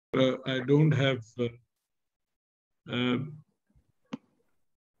I don't have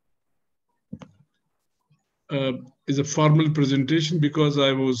is a formal presentation because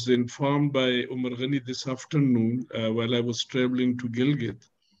I was informed by Umar Ghani this afternoon while I was traveling to Gilgit.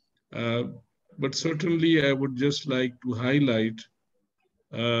 But certainly I would just like to highlight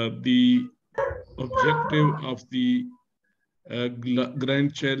the objective of the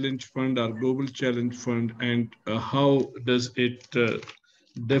Grand Challenge Fund, our Global Challenge Fund, and how does it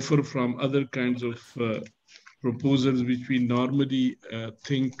differ from other kinds of proposals which we normally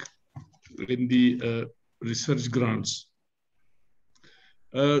think in the research grants.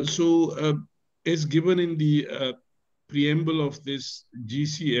 As given in the preamble of this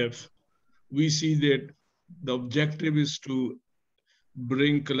GCF, we see that the objective is to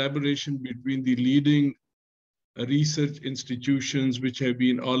bring collaboration between the leading research institutions which have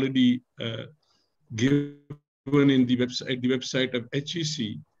been already given in the website of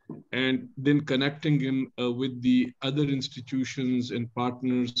HEC, and then connecting in with the other institutions and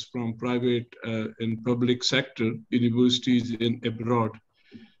partners from private and public sector, universities in abroad.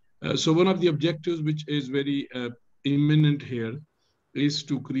 So one of the objectives which is very imminent here is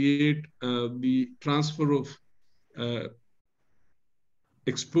to create the transfer of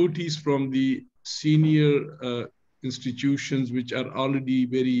expertise from the senior institutions which are already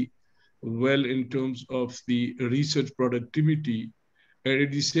very well in terms of the research productivity, and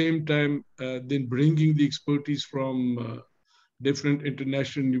at the same time then bringing the expertise from different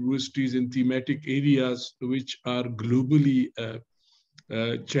international universities in thematic areas which are globally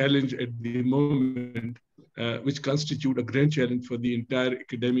challenged at the moment, which constitute a grand challenge for the entire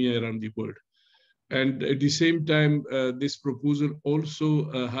academia around the world. And at the same time, this proposal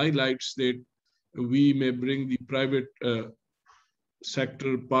also highlights that we may bring the private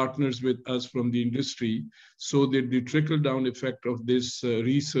sector partners with us from the industry, so that the trickle-down effect of this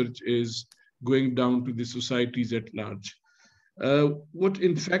research is going down to the societies at large. What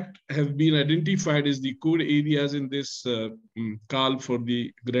in fact have been identified as the core areas in this call for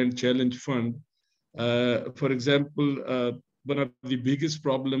the Grand Challenge Fund. For example, one of the biggest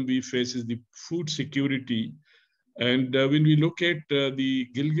problem we face is the food security. And when we look at the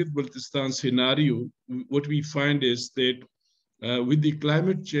Gilgit-Baltistan scenario, what we find is that with the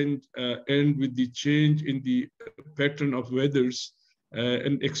climate change and with the change in the pattern of weathers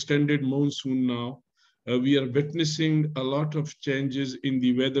and extended monsoon now, we are witnessing a lot of changes in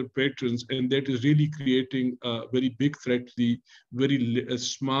the weather patterns, and that is really creating a very big threat to the very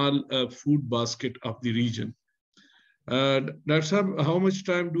small food basket of the region. That's how much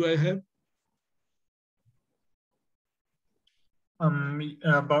time do I have?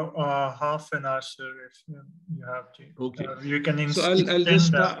 About half an hour, sir, if you have to. Okay. You can so I'll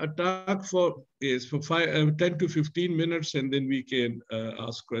just talk for 10 to 15 minutes, and then we can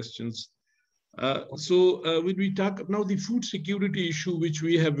ask questions. When we talk now, the food security issue, which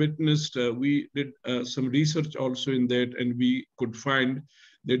we have witnessed, we did some research also in that, and we could find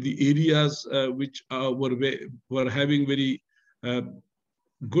that the areas which were having very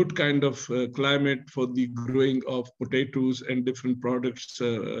good kind of climate for the growing of potatoes and different products,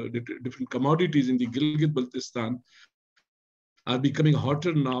 different commodities in the Gilgit-Baltistan are becoming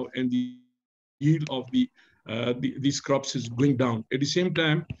hotter now, and the yield of these crops is going down. At the same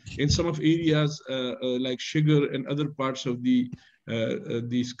time, in some of areas like sugar and other parts of the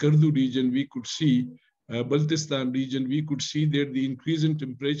Skardu region, we could see Baltistan region, we could see that the increase in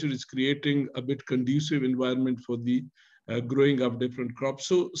temperature is creating a bit conducive environment for the growing of different crops.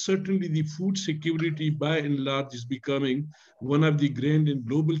 So certainly the food security by and large is becoming one of the grand and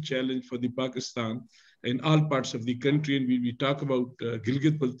global challenge for the Pakistan in all parts of the country. And we talk about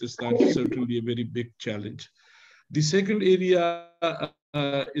Gilgit-Baltistan, certainly a very big challenge. The second area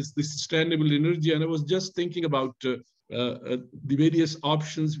is the sustainable energy. And I was just thinking about the various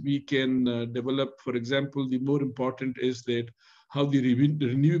options we can develop. For example, the more important is that how the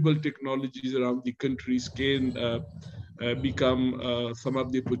renewable technologies around the countries can become some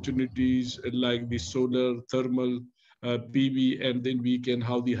of the opportunities like the solar, thermal, PV, and then we can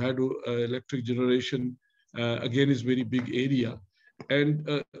how the hydroelectric generation again is very big area.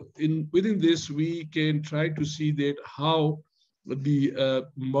 And within this, we can try to see that how the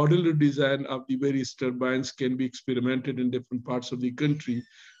modular design of the various turbines can be experimented in different parts of the country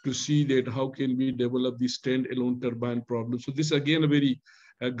to see that how can we develop the stand-alone turbine problem. So this again a very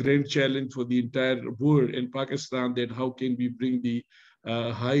grand challenge for the entire world and Pakistan, that how can we bring the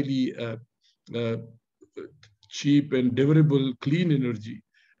highly cheap and durable clean energy,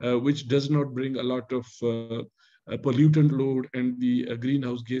 which does not bring a lot of pollutant load and the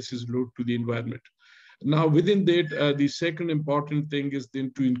greenhouse gases load to the environment. Now, within that, the second important thing is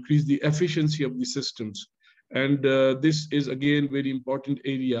then to increase the efficiency of the systems. And this is, again, very important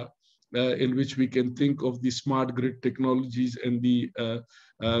area in which we can think of the smart grid technologies and the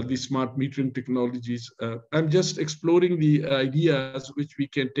smart metering technologies. I'm just exploring the ideas which we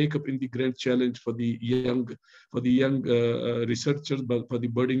can take up in the grand challenge for the young researchers, but for the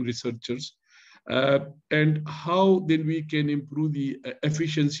budding researchers. And how then we can improve the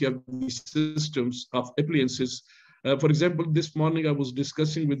efficiency of the systems of appliances. For example, this morning I was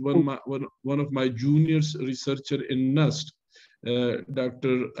discussing with one of my juniors researcher in NUST,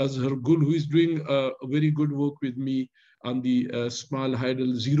 Dr. Azhar Gul, who is doing very good work with me on the small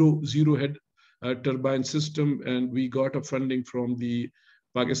hydel zero head turbine system, and we got a funding from the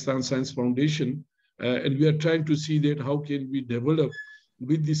Pakistan Science Foundation, and we are trying to see that how can we develop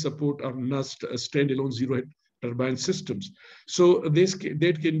with the support of NUST standalone zero head turbine systems. So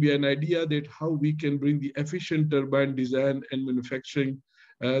that can be an idea that how we can bring the efficient turbine design and manufacturing.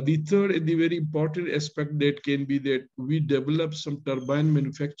 The third and the very important aspect that can be that we develop some turbine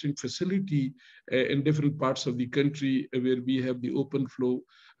manufacturing facility in different parts of the country where we have the open flow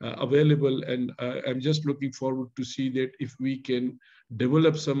available. And I'm just looking forward to see that if we can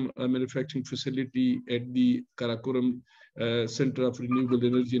develop some manufacturing facility at the Karakoram Center of Renewable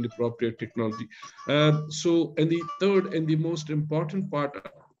Energy and Appropriate Technology. And the third and the most important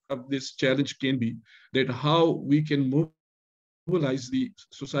part of this challenge can be that how we can mobilize the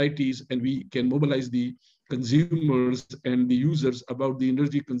societies and we can mobilize the consumers and the users about the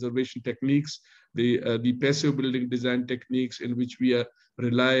energy conservation techniques, the passive building design techniques in which we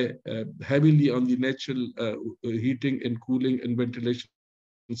rely heavily on the natural heating and cooling and ventilation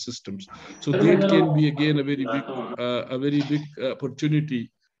systems. So that can be again a very big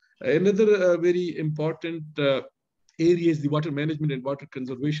opportunity. Another very important area is the water management and water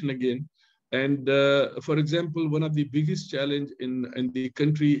conservation again. And for example, one of the biggest challenge in the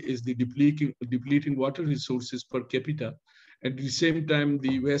country is the depleting water resources per capita. At the same time,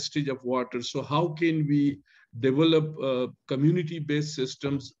 the wastage of water. So how can we develop community-based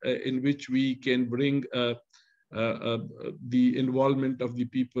systems in which we can bring the involvement of the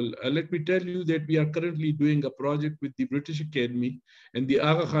people? Let me tell you that we are currently doing a project with the British Academy, and the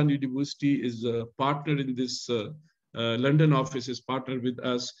Aga Khan University is a partner in this. London office is partnered with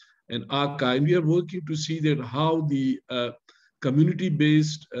us and ACA, and we are working to see that how the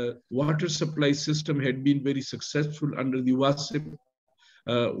community-based water supply system had been very successful under the WASIP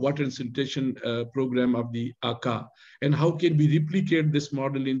water and sanitation program of the ACA, and how can we replicate this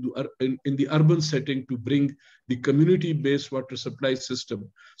model in the urban setting to bring the community-based water supply system.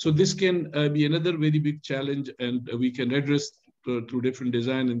 So this can be another very big challenge, and we can address through different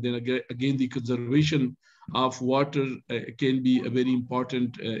design. And then again the conservation of water can be a very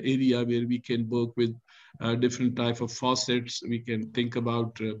important area where we can work with different type of faucets. We can think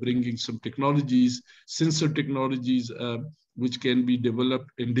about bringing some technologies, sensor technologies, which can be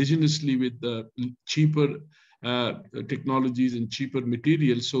developed indigenously with cheaper technologies and cheaper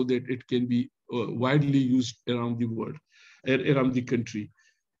materials so that it can be widely used around the world, around the country.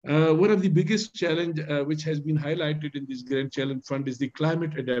 One of the biggest challenge which has been highlighted in this Grand Challenge Fund is the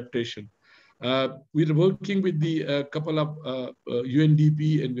climate adaptation. We are working with the couple of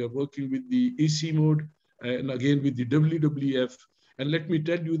UNDP, and we are working with the EC mode, and again with the WWF. And let me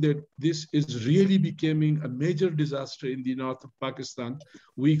tell you that this is really becoming a major disaster in the north of Pakistan.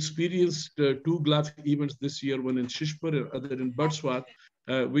 We experienced two GLAF events this year, one in Shishpur and other in Barswat,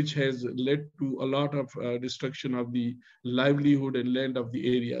 which has led to a lot of destruction of the livelihood and land of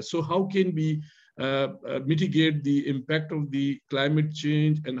the area. So how can we mitigate the impact of the climate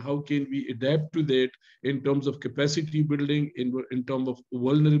change, and how can we adapt to that in terms of capacity building, in terms of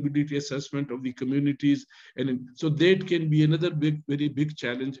vulnerability assessment of the communities? And so that can be another very big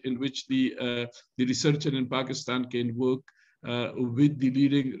challenge in which the researcher in Pakistan can work with the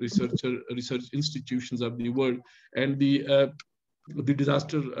leading research institutions of the world. And the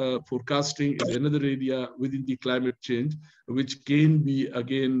disaster forecasting is another area within the climate change, which can be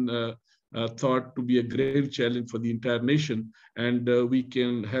again thought to be a great challenge for the entire nation. And we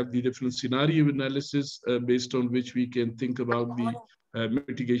can have the different scenario analysis based on which we can think about the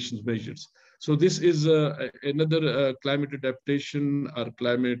mitigation measures. So this is another climate adaptation or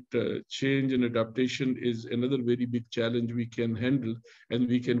climate change and adaptation is another very big challenge we can handle, and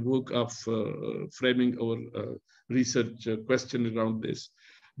we can work off framing our research question around this.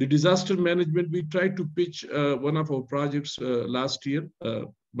 The disaster management, we tried to pitch one of our projects last year,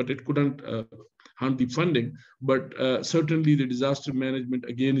 but it couldn't hunt the funding. But certainly the disaster management,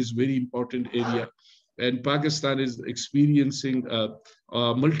 again, is very important area. And Pakistan is experiencing a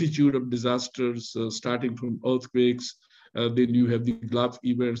multitude of disasters, starting from earthquakes. Then you have the Gulf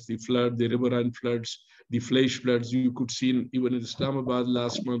events, the flood, the riverine floods, the flash floods. You could see even in Islamabad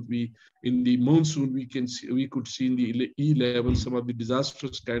last month, in the monsoon, we could see in the E level some of the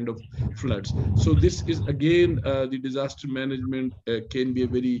disastrous kind of floods. So this is again the disaster management can be a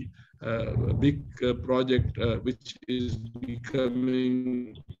very big project which is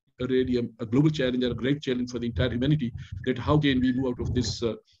becoming really a global challenge and a great challenge for the entire humanity, that how can we move out of this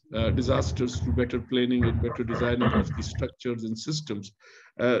disasters through better planning and better designing of the structures and systems.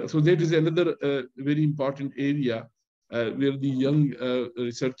 So that is another very important area where the young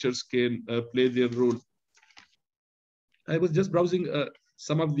researchers can play their role. I was just browsing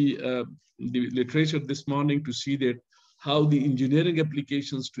some of the literature this morning to see that how the engineering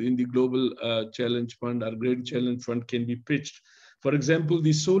applications in the Global Challenge Fund or Grand Challenge Fund can be pitched. For example,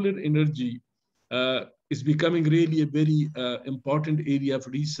 the solar energy is becoming really a very important area of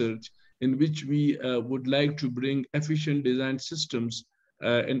research in which we would like to bring efficient design systems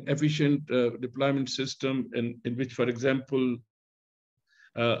and efficient deployment system, in which, for example,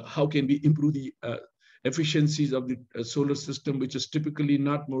 how can we improve the efficiencies of the solar system, which is typically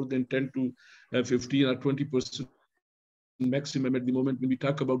not more than 10 to 15 or 20% maximum at the moment when we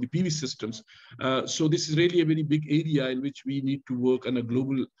talk about the PV systems. So this is really a very big area in which we need to work on a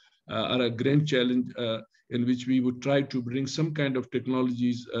global or a grand challenge in which we would try to bring some kind of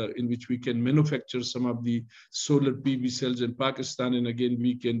technologies in which we can manufacture some of the solar PV cells in Pakistan. And again,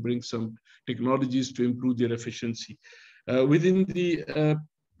 we can bring some technologies to improve their efficiency. Within the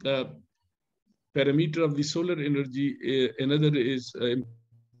parameter of the solar energy, another is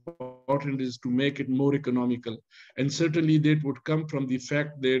important is to make it more economical. And certainly that would come from the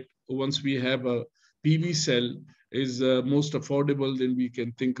fact that once we have a PV cell is most affordable, then we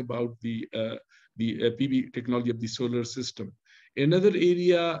can think about the PV technology of the solar system. Another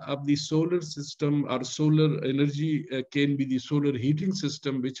area of the solar system or solar energy can be the solar heating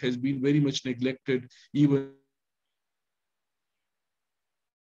system, which has been very much neglected even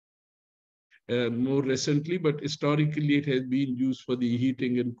more recently, but historically it has been used for the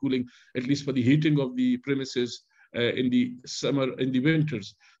heating and cooling, at least for the heating of the premises in the summer and the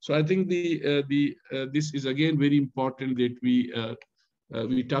winters. So I think this is again very important that we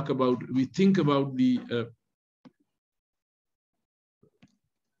think about the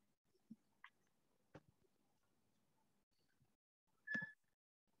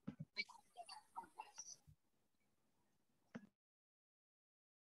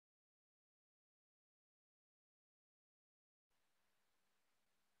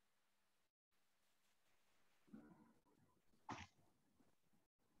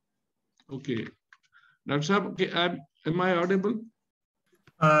okay. Dr. Saab, okay, am I audible?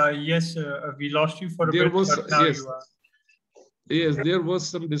 Yes, we lost you for a bit, but now yes. you are. Yes, there was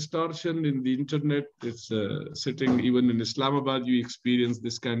some distortion in the internet. It's sitting even in Islamabad, you experience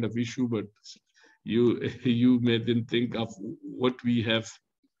this kind of issue, but you may then think of what we have.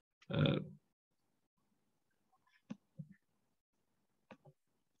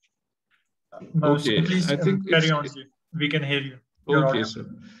 No, okay, so please I think carry on. We can hear you. Okay, sir.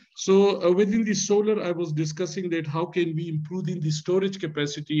 So within the solar, I was discussing that how can we improve the storage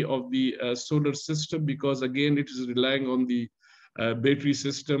capacity of the solar system, because again, it is relying on the battery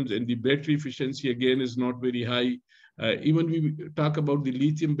systems, and the battery efficiency again is not very high. Even we talk about the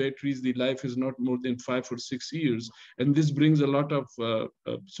lithium batteries, the life is not more than 5 or 6 years. And this brings a lot of,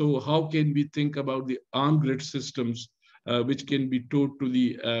 so how can we think about the on-grid systems, which can be towed to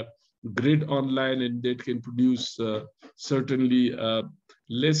the grid online, and that can produce certainly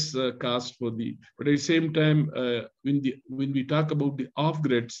less cost for the, but at the same time, when we talk about the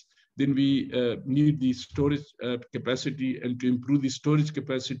off-grids, then we need the storage capacity, and to improve the storage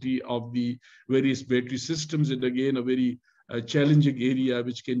capacity of the various battery systems. And again, a very challenging area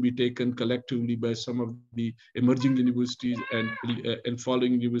which can be taken collectively by some of the emerging universities and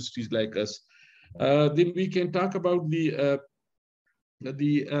following universities like us. Then we can talk about the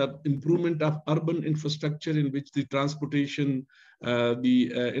improvement of urban infrastructure, in which the transportation,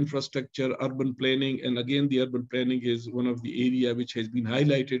 infrastructure, urban planning, and again, the urban planning is one of the area which has been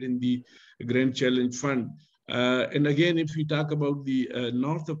highlighted in the Grand Challenge Fund. And again, if we talk about the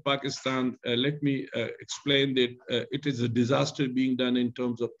north of Pakistan, let me explain that it is a disaster being done in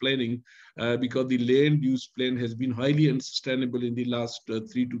terms of planning, because the land use plan has been highly unsustainable in the last 3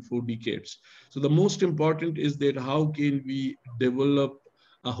 to 4 decades. So the most important is that how can we develop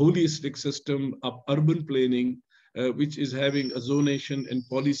a holistic system of urban planning, which is having a zonation and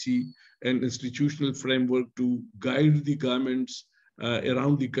policy and institutional framework to guide the governments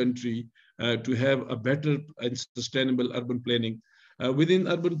around the country to have a better and sustainable urban planning. Within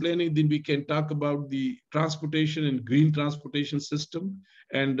urban planning, then we can talk about the transportation and green transportation system,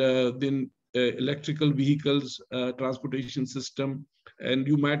 and then electrical vehicles transportation system. And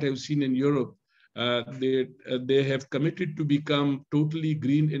you might have seen in Europe, they have committed to become totally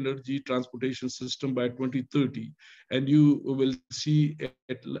green energy transportation system by 2030. And you will see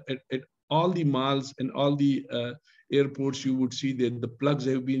at all the malls and all the airports, you would see that the plugs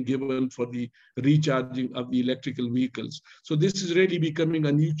have been given for the recharging of the electrical vehicles. So this is really becoming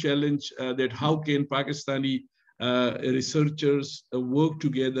a new challenge, that how can Pakistani researchers work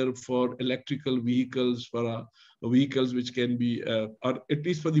together for electrical vehicles, for vehicles which can be, or at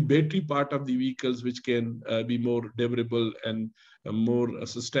least for the battery part of the vehicles, which can be more durable and more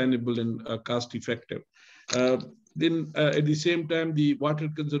sustainable and cost effective. Then at the same time, the water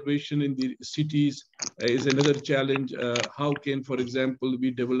conservation in the cities is another challenge. How can, for example,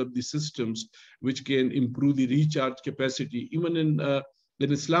 we develop the systems which can improve the recharge capacity? Even in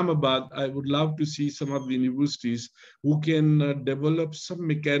Islamabad, I would love to see some of the universities who can develop some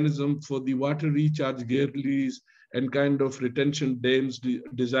mechanism for the water recharge galleries and kind of retention dams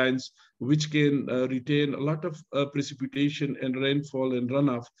designs, which can retain a lot of precipitation and rainfall and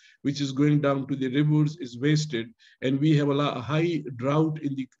runoff, which is going down to the rivers, is wasted. And we have a high drought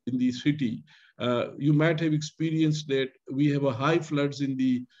in the city. You might have experienced that we have a high floods in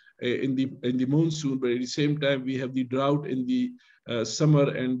the monsoon, but at the same time we have the drought in the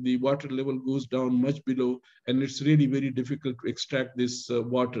summer, and the water level goes down much below, and it's really very difficult to extract this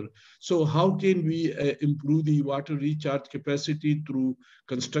water. So how can we improve the water recharge capacity through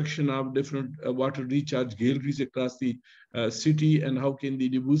construction of different water recharge galleries across the city? And how can the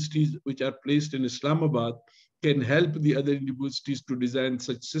universities which are placed in Islamabad can help the other universities to design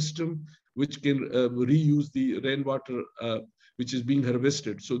such system which can reuse the rainwater which is being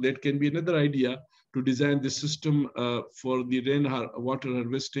harvested? So that can be another idea, to design the system for the rainwater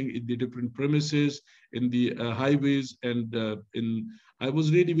harvesting in the different premises, in the highways. And I was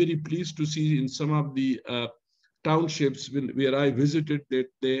really very pleased to see in some of the townships where I visited,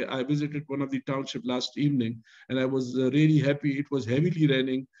 I visited one of the township last evening, and I was really happy. It was heavily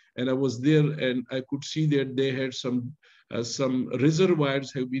raining, and I was there, and I could see that they had some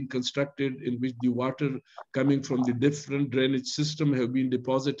reservoirs have been constructed in which the water coming from the different drainage system have been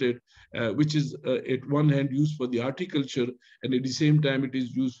deposited, which is at one hand used for the horticulture, and at the same time it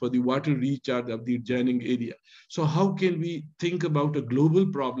is used for the water recharge of the adjoining area. So how can we think about a global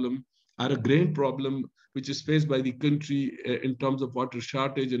problem or a grand problem which is faced by the country in terms of water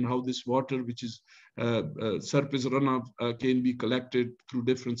shortage, and how this water, which is surface runoff, can be collected through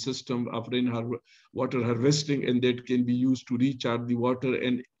different systems of water harvesting, and that can be used to recharge the water.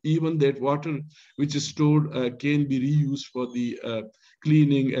 And even that water which is stored can be reused for the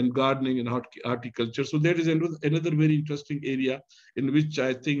cleaning and gardening and horticulture. So that is another very interesting area in which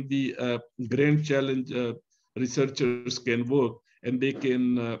I think the grand challenge researchers can work, and they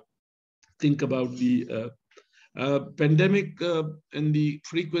can think about the pandemic, and the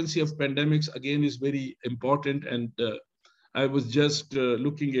frequency of pandemics again is very important. And I was just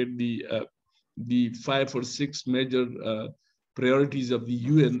looking at the 5 or 6 major priorities of the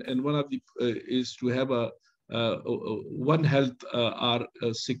UN, and one of the is to have a one health or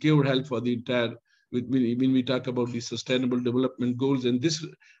secure health for the entire. When we talk about the Sustainable Development Goals, and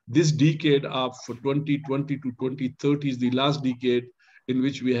this decade of 2020 to 2030 is the last decade in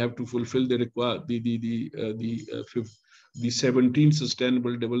which we have to fulfill the 17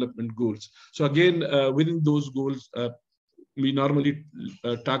 Sustainable Development Goals. So again, within those goals, we normally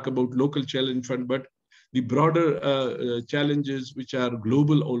talk about local challenge fund, but the broader challenges which are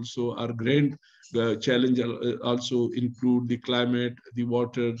global also are grand challenge also include the climate, the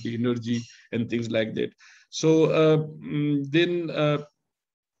water, the energy, and things like that. So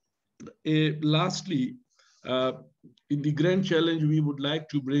lastly, in the grand challenge, we would like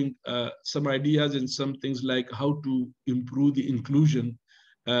to bring some ideas and some things like how to improve the inclusion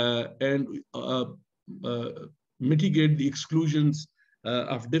and mitigate the exclusions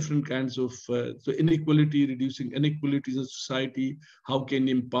of different kinds of so inequality, reducing inequalities in society. How can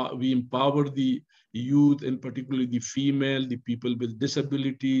we empower the youth, and particularly the female, the people with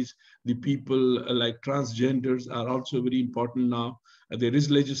disabilities, the people like transgenders are also very important now. There is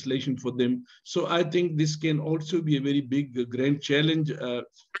legislation for them. So I think this can also be a very big, grand challenge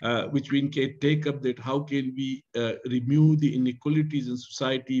which we can take up, that how can we remove the inequalities in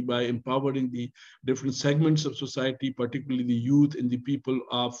society by empowering the different segments of society, particularly the youth and the people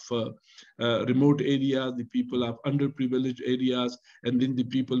of remote areas, the people of underprivileged areas, and then the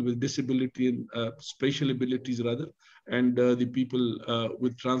people with disability and special abilities rather, and the people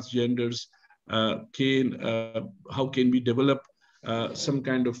with transgenders. How can we develop some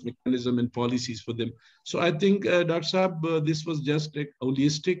kind of mechanism and policies for them? So I think, Dr. Saab, this was just a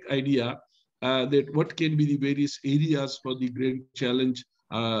holistic idea that what can be the various areas for the Great Challenge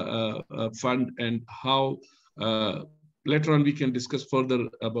Fund, and how later on we can discuss further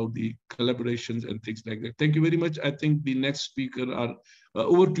about the collaborations and things like that. Thank you very much. I think the next speaker are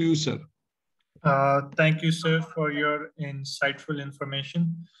over to you, sir. Thank you, sir, for your insightful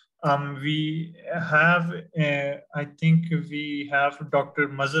information. We have, I think we have Dr.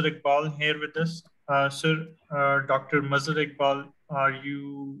 Mazhar Iqbal here with us. Sir, Dr. Mazhar Iqbal, are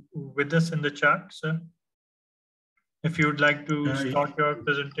you with us in the chat, sir? If you would like to start your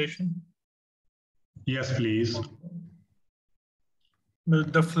presentation. Yes, please.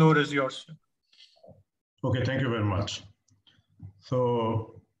 The floor is yours, sir. Okay, thank you very much.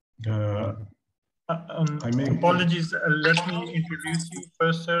 So, apologies, let me introduce you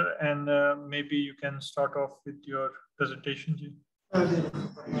first, sir, and maybe you can start off with your presentation.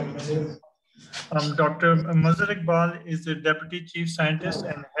 Dr. Mazhar Iqbal is the Deputy Chief Scientist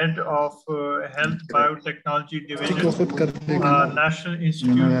and Head of Health Biotechnology Division, National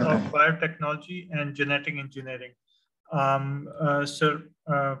Institute of Biotechnology and Genetic Engineering. Sir,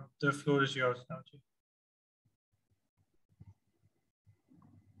 the floor is yours now.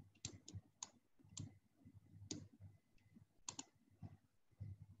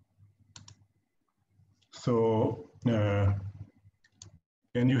 So,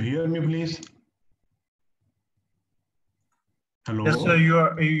 can you hear me, please? Hello. Yes, sir.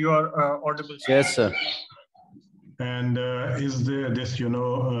 You are audible. Sir. Yes, sir. And is this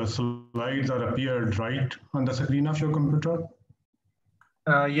slides are appeared right on the screen of your computer?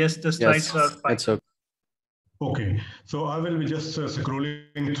 Yes, the slides are fine. That's okay. Okay, so I will be just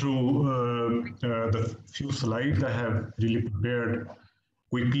scrolling through the few slides I have really prepared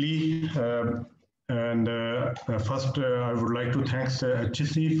quickly. First, I would like to thank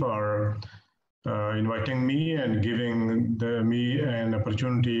HEC for inviting me and giving me an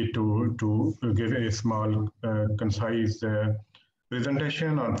opportunity to give a small, concise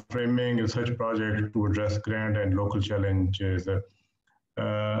presentation on framing a research project to address grand and local challenges.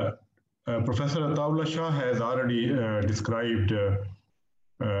 Professor Ataullah Shah has already described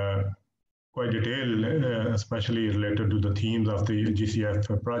quite detailed, especially related to the themes of the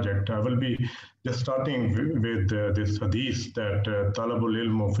GCF project. I will be just starting with this hadith that Talabul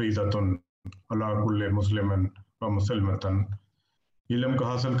ilm frizatun ala kulli muslimin wa muslimatan. Ilm ka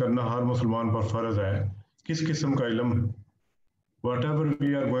hasil karna har musliman par farz hai. Kis qisam ka ilm? Whatever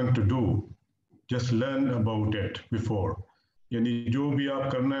we are going to do, just learn about it before. यानी जो भी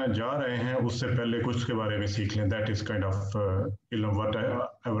आप करना जा रहे हैं उससे पहले कुछ के बारे में सीख लें. That is kind of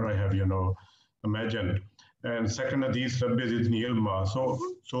whatever I have imagined. And second, these rabbi zidni ilma. So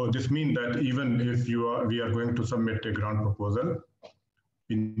this means that even if we are going to submit a grant proposal,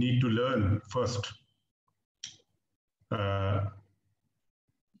 we need to learn first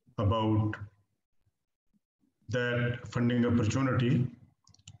about that funding opportunity,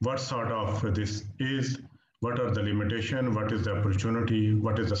 what sort of this is, what are the limitations, what is the opportunity,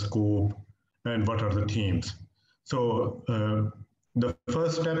 what is the scope, and what are the themes. So the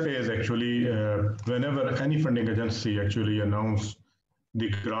first step is actually whenever any funding agency actually announce the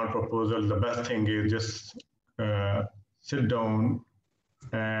grant proposal, the best thing is just sit down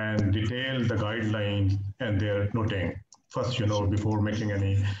and detail the guidelines and their noting first, before making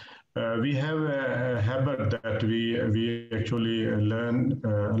any. We have a habit that we actually learn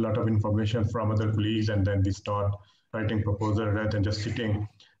a lot of information from other colleagues, and then we start writing proposal rather than just sitting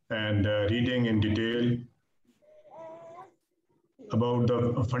and reading in detail about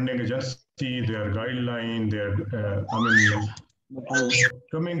the funding agency, their guideline,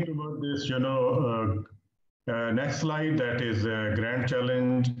 coming toward this, next slide, that is Grand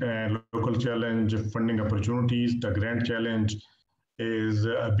Challenge and Local Challenge funding opportunities. The Grand Challenge is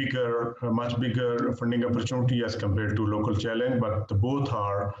a much bigger funding opportunity as compared to Local Challenge, but both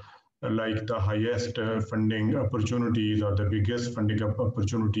are like the highest funding opportunities or the biggest funding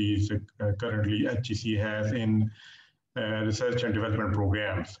opportunities currently HEC has in research and development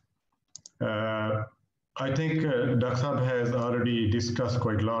programs. I think Dr. Saab has already discussed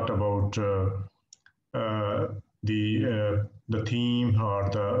quite a lot about the the theme or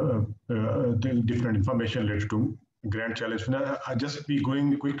the different information related to Grand Challenge Fund. I'll just be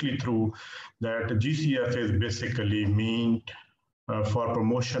going quickly through that. GCF is basically meant for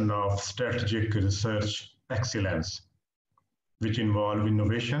promotion of strategic research excellence, which involve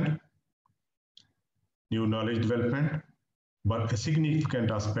innovation, new knowledge development, but a significant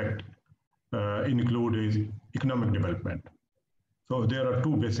aspect includes economic development. So there are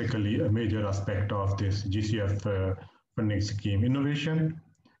two basically a major aspect of this GCF funding scheme: innovation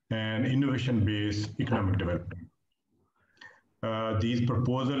and innovation-based economic development. These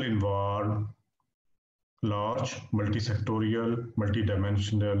proposals involve large, multi-sectorial,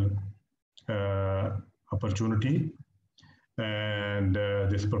 multi-dimensional opportunity. And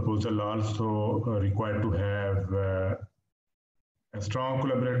this proposal also required to have a strong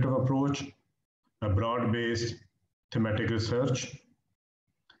collaborative approach, a broad-based thematic research,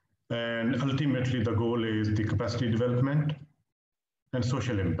 and ultimately the goal is the capacity development and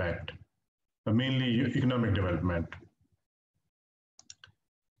social impact, mainly economic development.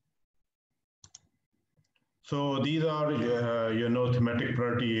 So these are, thematic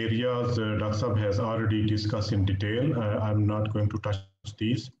priority areas Dr. Saab has already discussed in detail. I'm not going to touch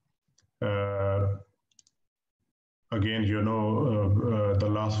these. Again, the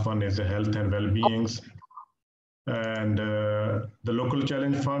last one is the health and well-beings. And the Local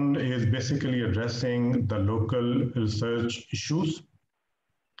Challenge Fund is basically addressing the local research issues.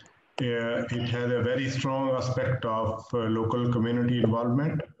 It has a very strong aspect of local community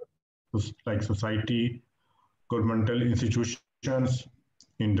involvement, like society, governmental institutions,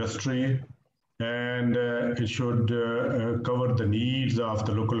 industry, and it should cover the needs of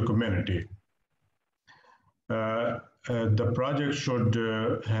the local community. The project should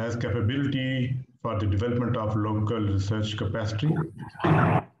have capability for the development of local research capacity,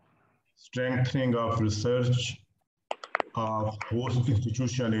 strengthening of research of host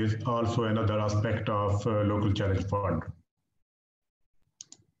institution is also another aspect of Local Challenge Fund.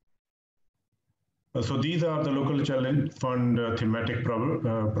 So these are the Local Challenge Fund thematic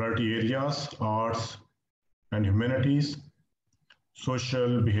priority areas: arts and humanities,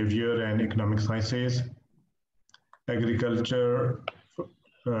 social, behavior and economic sciences, agriculture,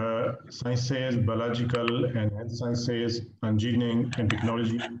 sciences, biological and health sciences, engineering and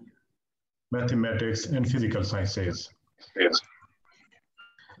technology, mathematics and physical sciences. Yes.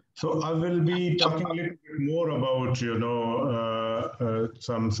 So I will be talking a little bit more about,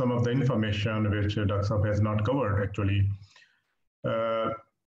 some of the information which Dr. Saab has not covered actually.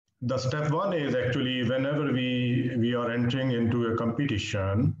 The step one is actually whenever we are entering into a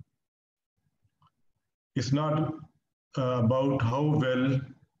competition, it's not about how well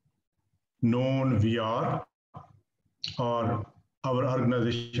known we are or our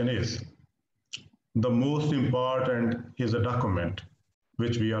organization is. The most important is a document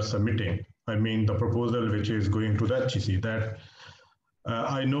which we are submitting. I mean, the proposal which is going to the HEC. That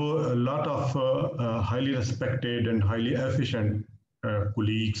I know a lot of highly respected and highly efficient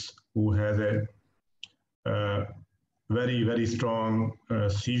colleagues who have a very, very strong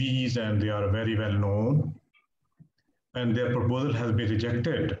CVs and they are very well known. And their proposal has been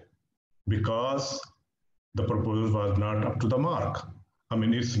rejected because the proposal was not up to the mark. I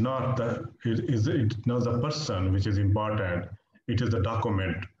mean, it's not the person which is important. It is the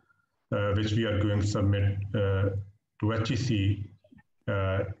document which we are going to submit to HEC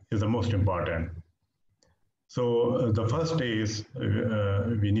is the most important. So the first is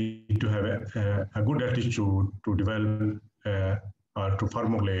we need to have a good attitude to develop or to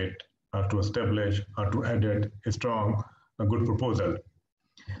formulate or to establish or to edit a good proposal.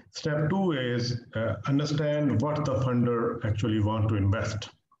 Step two is understand what the funder actually want to invest.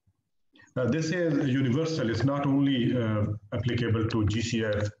 This is universal. It's not only applicable to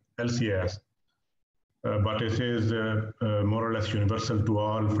GCF, LCS, but it is more or less universal to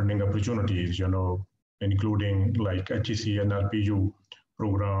all funding opportunities, including like HEC, NRPU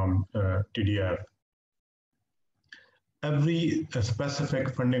program, TDF. Every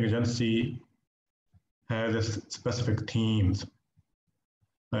specific funding agency has a specific themes.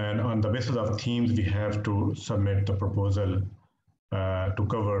 And on the basis of themes, we have to submit the proposal to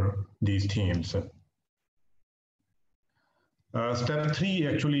cover these themes. Step three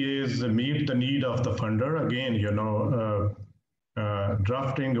actually is meet the need of the funder. Again,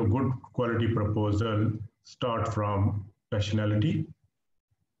 drafting a good quality proposal start from rationality.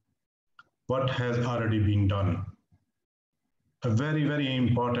 What has already been done? A very, very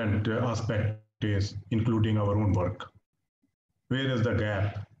important aspect is including our own work. Where is the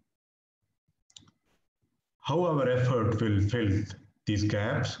gap? How our effort will fill these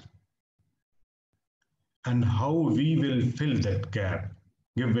gaps? and how we will fill that gap,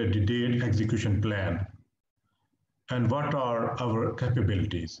 give a detailed execution plan, and what are our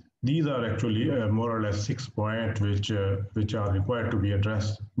capabilities. These are actually more or less 6 points which are required to be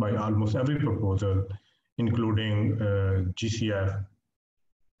addressed by almost every proposal, including GCF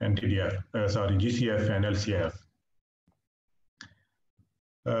and GCF and LCF.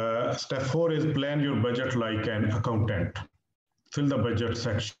 Step 4 is plan your budget like an accountant. Fill the budget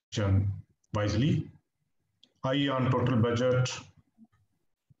section wisely. Eye on total budget.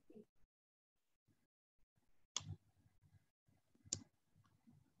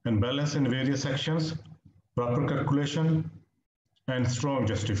 And balance in various sections, proper calculation, and strong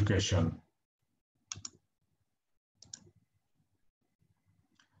justification.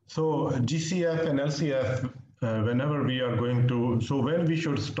 So GCF and LCF, whenever we are going to, so when we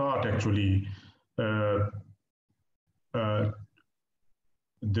should start actually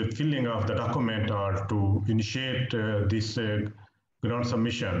the filling of the document or to initiate this grant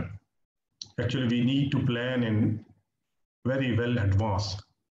submission, actually we need to plan in very well advance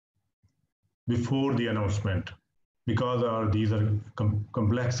before the announcement, because these are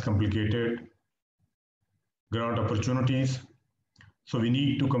complex, complicated grant opportunities. So we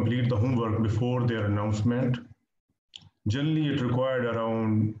need to complete the homework before their announcement. Generally, it required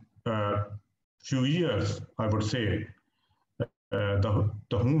around a few years, I would say, the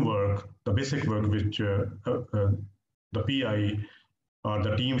homework, the basic work which the PI or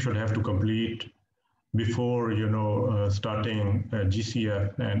the team should have to complete before starting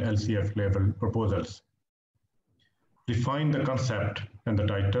GCF and LCF level proposals. Define the concept and the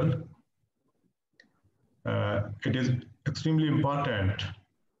title. It is extremely important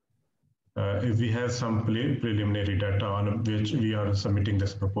if we have some preliminary data on which we are submitting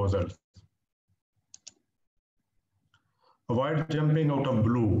this proposal. Avoid jumping out of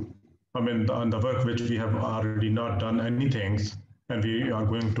blue. I mean, on the work which we have already not done anything, and we are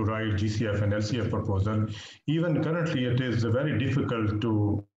going to write GCF and LCF proposal. Even currently, it is very difficult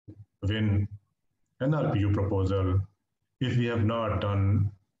to win an RPU proposal if we have not done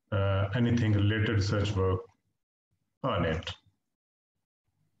anything related research work on it.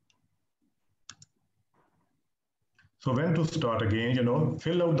 So when to start again,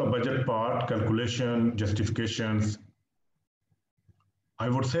 fill out the budget part, calculation, justifications. I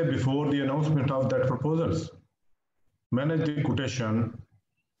would say before the announcement of that proposals. Manage the quotation,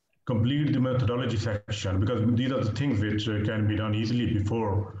 complete the methodology section, because these are the things which can be done easily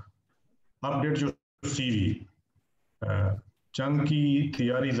before. Update your CV. चंग की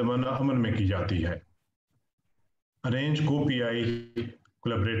तैयारी ज़माना अमन में की जाती है. Arrange co-PI,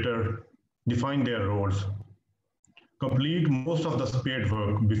 collaborator, define their roles. Complete most of the spade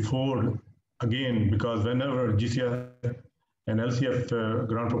work before, again, because whenever GCF and LCF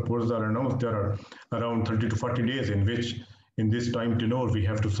grant proposals are announced, there are around 30 to 40 days in which, in this time tenure, we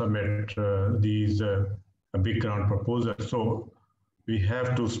have to submit these big grant proposals. So we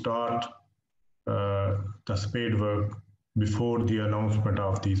have to start the spade work before the announcement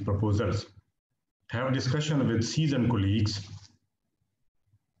of these proposals. Have discussion with seasoned colleagues.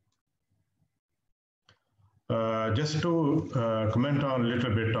 Just to comment on a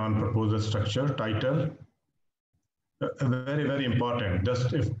little bit on proposal structure, title. Very, very important.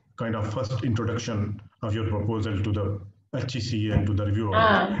 Just if kind of first introduction of your proposal to the HEC and to the reviewer.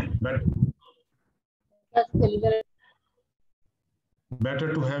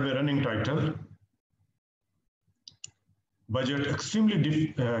 Better to have a running title. Budget,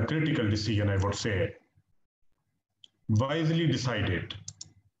 extremely critical decision, I would say. Wisely decided.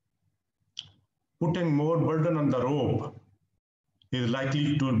 Putting more burden on the rope is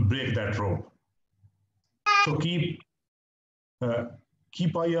likely to break that rope. So keep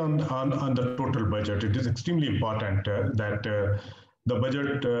eye on the total budget. It is extremely important that the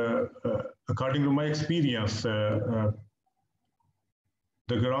budget, according to my experience, the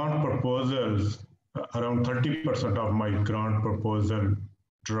grant proposals, around 30% of my grant proposal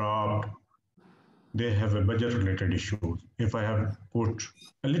dropped. They have a budget-related issue. If I have put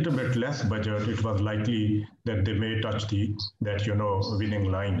a little bit less budget, it was likely that they may touch that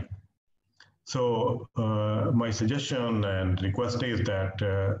winning line. So my suggestion and request is that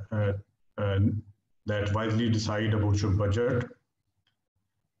that wisely decide about your budget.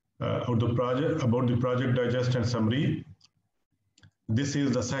 About the project digest and summary. This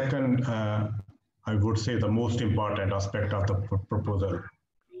is the second, I would say, the most important aspect of the proposal.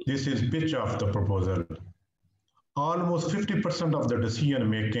 This is pitch of the proposal. Almost 50% of the decision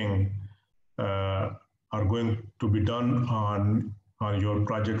making are going to be done on your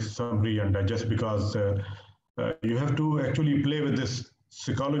project summary and digest, because you have to actually play with this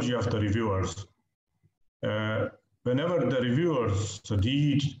psychology of the reviewers. whenever the reviewers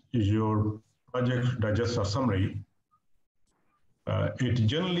read your project digest or summary,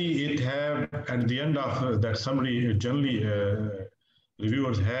 it have at the end of that summary,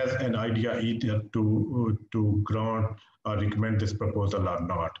 reviewers has an idea either to grant or recommend this proposal or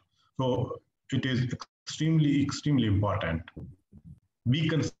not. So it is extremely important. Be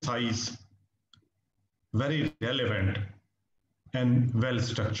concise, very relevant, and well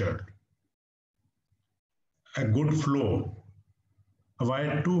structured. A good flow.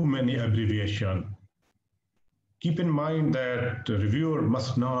 Avoid too many abbreviations. Keep in mind that the reviewer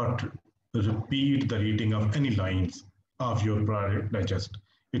must not repeat the reading of any lines of your project digest.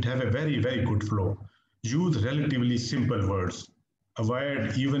 It have a very good flow. Use relatively simple words.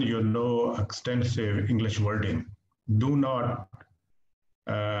 Avoid even your extensive English wording. Do not,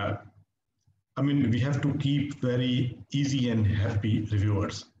 we have to keep very easy and happy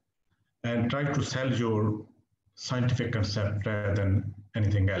reviewers and try to sell your scientific concept rather than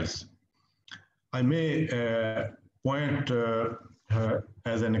anything else. I may point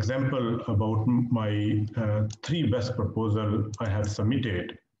as an example about my 3 best proposals I have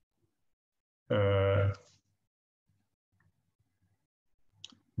submitted.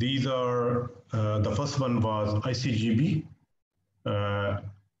 These are, the first one was ICGB.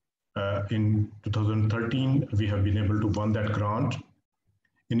 In 2013, we have been able to win that grant.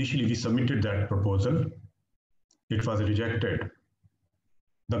 Initially, we submitted that proposal. It was rejected.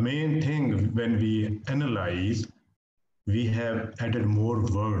 The main thing when we analyze, we have added more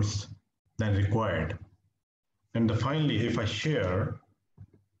words than required. And finally, if I share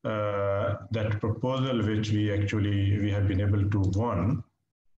that proposal, which we have been able to win,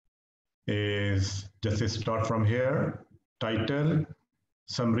 is just a start from here, title,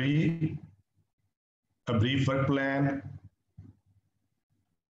 summary, a brief work plan,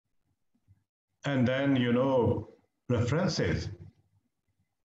 and then, references,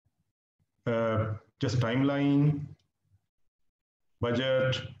 just timeline,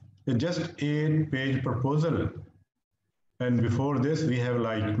 budget. It's just 8-page proposal. And before this, we have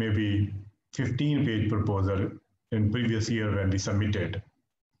like maybe 15-page proposal in previous year when we submitted.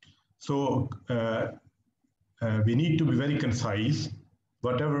 So we need to be very concise.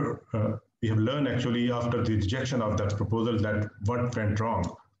 Whatever we have learned actually after the rejection of that proposal, that what went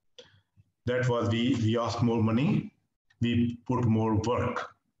wrong. That was we asked more money, we put more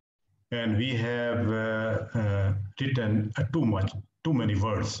work, and we have written too many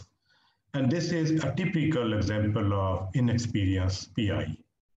words. And this is a typical example of inexperienced PI.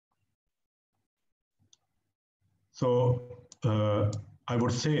 So I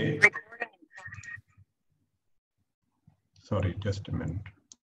would say, sorry, just a minute.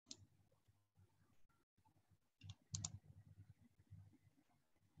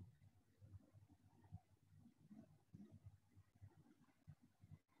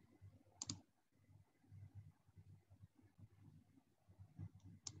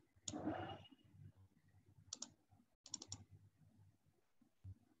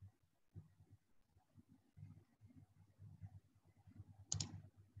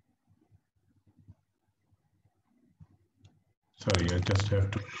 Sorry, I just have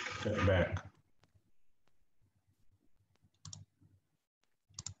to step back.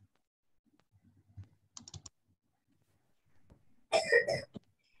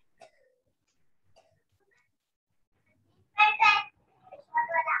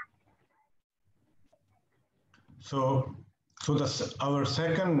 So our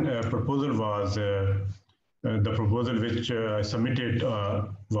second proposal was the proposal which I submitted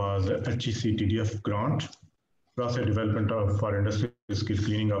was HEC TDF grant. Process development for industrial scale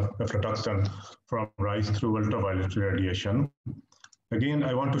cleaning of aflatoxin from rice through ultraviolet radiation. Again,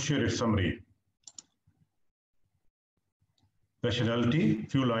 I want to share a summary. Rationality,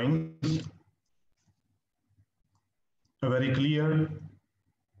 few lines, a very clear,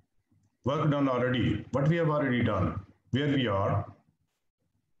 work done already, what we have already done, where we are,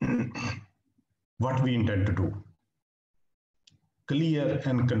 what we intend to do. Clear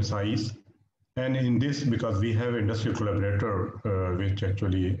and concise. And in this, because we have industrial collaborator, which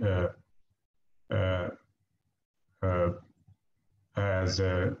actually has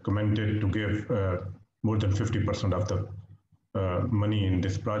commented to give more than 50% of the money in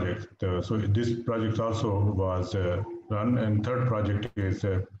this project. So this project also was run, and third project is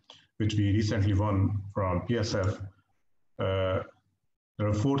which we recently won from PSF. There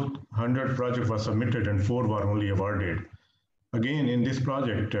are 400 projects were submitted and 4 were only awarded. Again, in this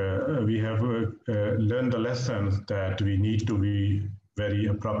project, we have learned the lessons that we need to be very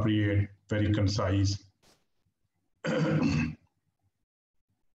appropriate, very concise.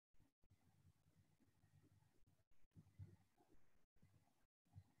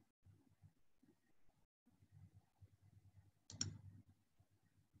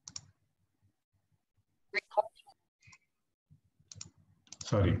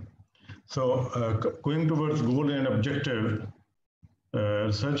 sorry. So going towards goal and objective,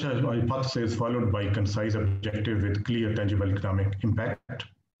 research hypothesis followed by concise objective with clear tangible economic impact.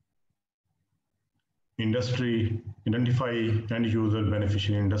 Industry, identify end user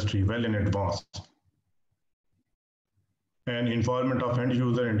beneficiary industry well in advance. And involvement of end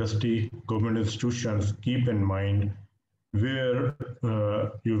user industry, government institutions, keep in mind where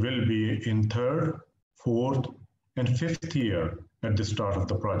you will be in third, fourth, and fifth year at the start of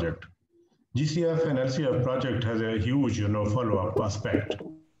the project. GCF and LCF project has a huge, follow-up aspect.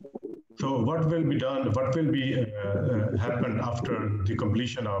 So what will be done, what will be happen after the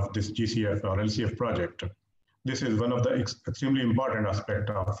completion of this GCF or LCF project? This is one of the extremely important aspect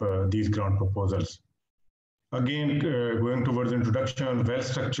of these grant proposals. Again, going towards introduction,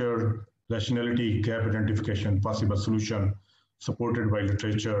 well-structured, rationality, gap identification, possible solution, supported by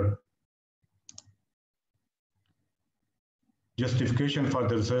literature, justification for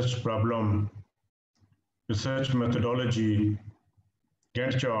the research problem, research methodology,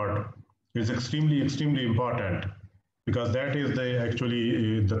 Gantt chart is extremely important because that is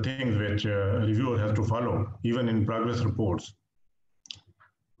actually the things which a reviewer has to follow, even in progress reports.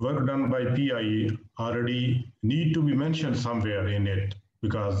 Work done by PI already need to be mentioned somewhere in it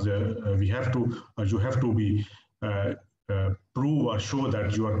because you have to be prove or show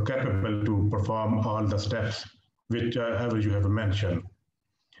that you are capable to perform all the steps whichever you have mentioned.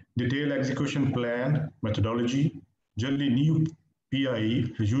 Detailed execution plan, methodology. Generally, new PI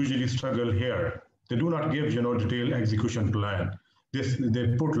usually struggle here. They do not give detailed execution plan.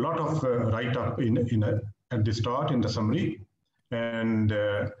 They put a lot of write-up at the start in the summary, and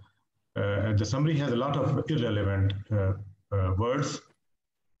the summary has a lot of irrelevant words.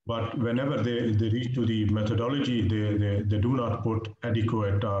 But whenever they reach to the methodology, they do not put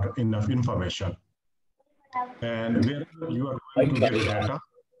adequate or enough information. And wherever you are going to give data,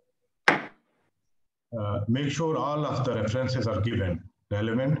 make sure all of the references are given,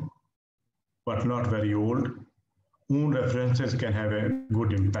 relevant, but not very old. Own references can have a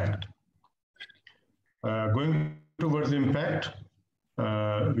good impact. Going towards impact,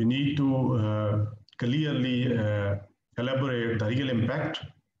 we need to clearly elaborate the real impact.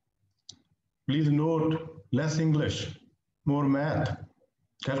 Please note less English, more math,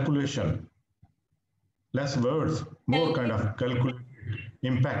 calculation, less words, more kind of calculate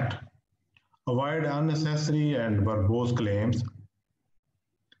impact. Avoid unnecessary and verbose claims,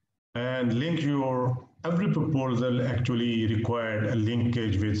 and link your every proposal actually required a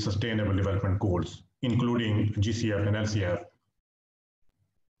linkage with sustainable development goals, including GCF and LCF.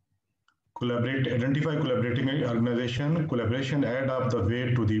 Identify collaborating organization. Collaboration add up the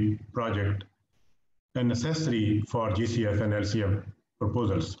weight to the project and necessary for GCF and LCF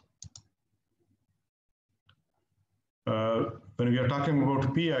proposals. When we are talking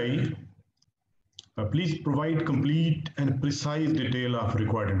about PI, please provide complete and precise detail of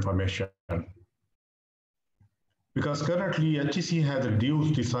required information. Because currently HEC has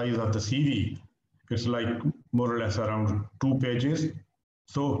reduced the size of the CV. It's like more or less around 2 pages.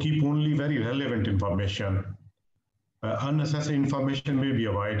 So keep only very relevant information. Unnecessary information may be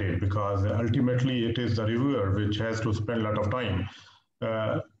avoided because ultimately it is the reviewer which has to spend a lot of time.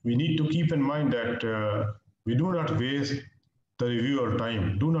 We need to keep in mind that we do not waste the reviewer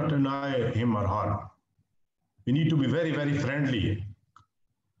time. Do not deny him or her. We need to be very, very friendly.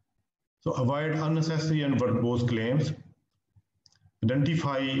 So avoid unnecessary and verbose claims.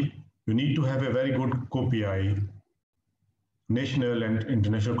 Identify, you need to have a very good co-PI, national and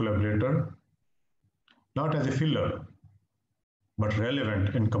international collaborator, not as a filler, but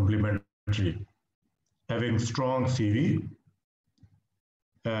relevant and complementary. Having strong CV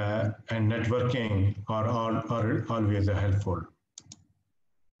and networking are always helpful.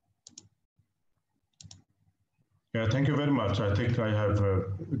 Yeah, thank you very much. I think I have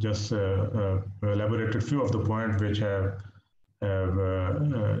just elaborated few of the points which have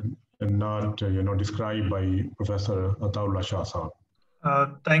not described by Professor Ataullah Shah Saab.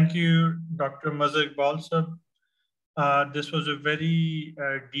 Thank you, Dr. Mazhar Iqbal sir. This was a very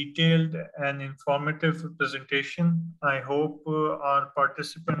detailed and informative presentation. I hope our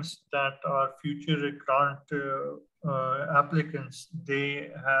participants that are future grant applicants,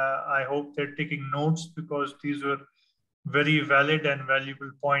 I hope they're taking notes because these were very valid and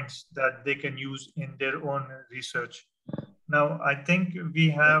valuable points that they can use in their own research. Now, I think we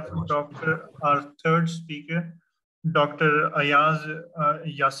have our third speaker, Dr.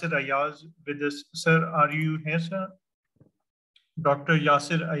 Yasir Ayaz with us. Sir, are you here, sir? Dr.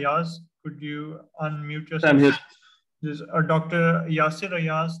 Yasir Ayaz, could you unmute yourself? I'm here. Dr. Yasir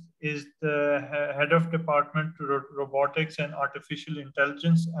Ayaz is the head of Department Robotics and Artificial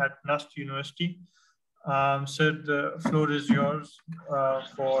Intelligence at NUST University. Sir, the floor is yours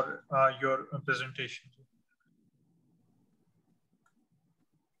for your presentation.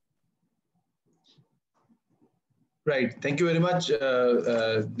 Right. Thank you very much,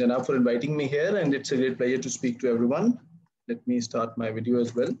 Janab, for inviting me here, and it's a great pleasure to speak to everyone. Let me start my video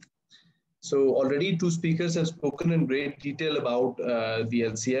as well. So already two speakers have spoken in great detail about the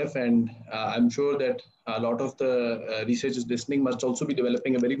LCF, and I'm sure that a lot of the researchers listening must also be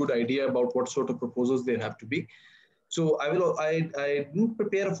developing a very good idea about what sort of proposals there have to be. So I didn't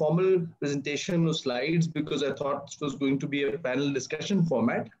prepare a formal presentation or slides because I thought this was going to be a panel discussion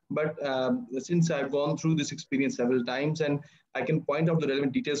format. But since I've gone through this experience several times, and I can point out the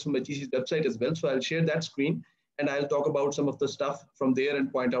relevant details from HEC's website as well. So I'll share that screen and I'll talk about some of the stuff from there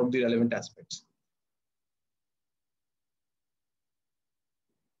and point out the relevant aspects.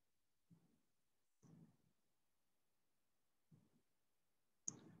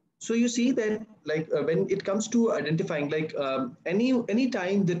 So you see that when it comes to identifying any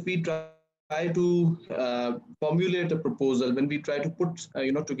time that we try to formulate a proposal, when we try to put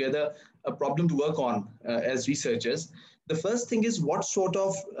together a problem to work on as researchers, the first thing is what sort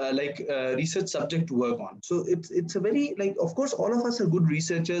of research subject to work on. So it's a very of course all of us are good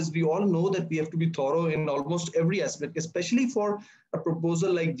researchers. We all know that we have to be thorough in almost every aspect, especially for a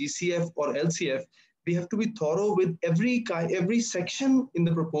proposal like GCF or LCF. We have to be thorough with every section in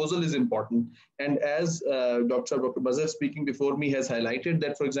the proposal is important. And as Dr. Mazhar speaking before me has highlighted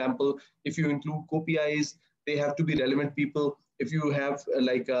that, for example, if you include co-PIs, they have to be relevant people. If you have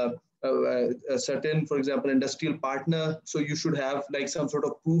a certain, for example, industrial partner, so you should have some sort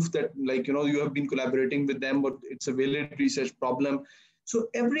of proof that you have been collaborating with them, but it's a valid research problem. So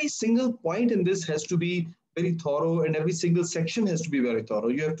every single point in this has to be very thorough, and every single section has to be very thorough.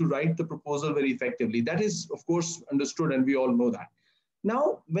 You have to write the proposal very effectively. That is, of course, understood, and we all know that.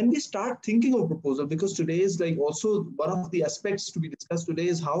 Now, when we start thinking of proposal, because today is also one of the aspects to be discussed today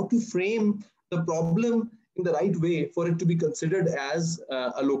is how to frame the problem in the right way for it to be considered as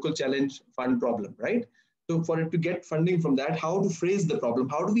a local challenge fund problem, right? So for it to get funding from that, how to phrase the problem,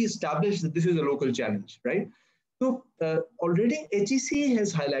 how do we establish that this is a local challenge, right? So already HEC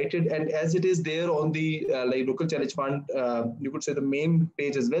has highlighted, and as it is there on the local challenge fund, you could say the main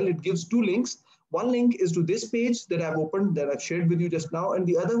page as well, it gives two links. One link is to this page that I've opened, that I've shared with you just now, and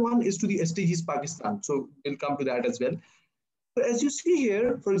the other one is to the SDGs Pakistan. So we'll come to that as well. So as you see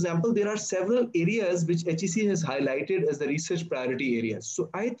here, for example, there are several areas which HEC has highlighted as the research priority areas. So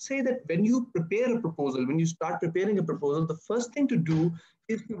I'd say that when you prepare a proposal, when you start preparing a proposal, the first thing to do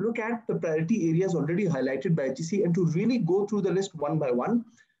is to look at the priority areas already highlighted by HEC and to really go through the list one by one.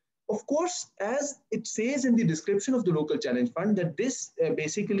 Of course, as it says in the description of the Local Challenge Fund, that this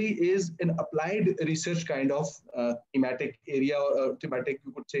basically is an applied research kind of thematic area, or thematic,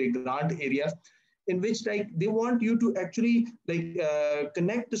 you could say, grant area, in which they want you to actually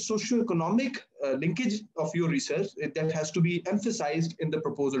connect the socio-economic linkage of your research that has to be emphasized in the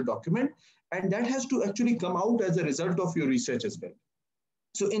proposal document, and that has to actually come out as a result of your research as well.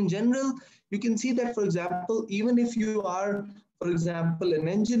 So in general, you can see that, for example, even if you are, for example, an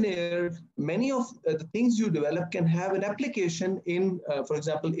engineer, many of the things you develop can have an application in, for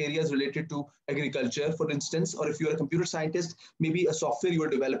example, areas related to agriculture, for instance, or if you're a computer scientist, maybe a software you are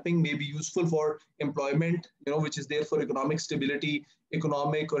developing may be useful for employment, which is there for economic stability,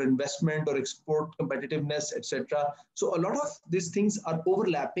 economic or investment or export competitiveness, etc. So a lot of these things are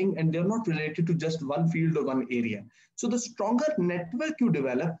overlapping and they're not related to just one field or one area. So the stronger network you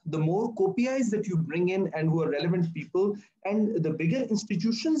develop, the more co-PIs that you bring in and who are relevant people, and the bigger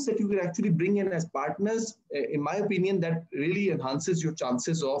institutions that you can actually bring in as partners, in my opinion, that really enhances your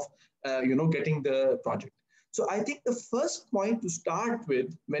chances of getting the project. So I think the first point to start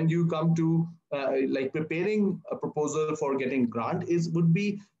with when you come to preparing a proposal for getting grant would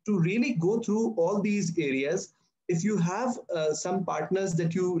be to really go through all these areas. If you have some partners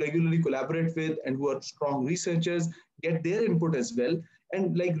that you regularly collaborate with and who are strong researchers, get their input as well,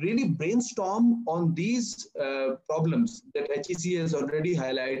 and really brainstorm on these problems that HEC has already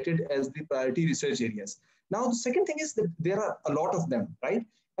highlighted as the priority research areas. Now, the second thing is that there are a lot of them, right?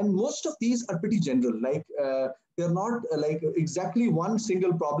 And most of these are pretty general, they're not exactly one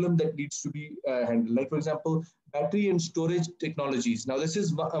single problem that needs to be handled. Like, for example, battery and storage technologies. Now, this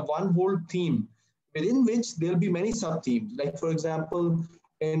is one whole theme within which there'll be many sub-themes. Like, for example,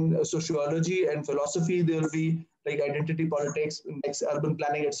 in sociology and philosophy, there'll be identity politics, next urban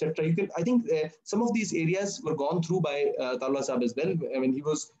planning, etc. I think some of these areas were gone through by Talwar Saab as well when he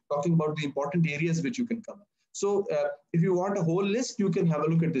was talking about the important areas which you can cover. So if you want a whole list, you can have a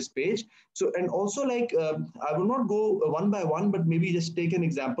look at this page. So, and also like, I will not go one by one, but maybe just take an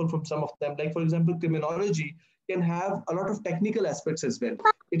example from some of them. Like for example, criminology can have a lot of technical aspects as well.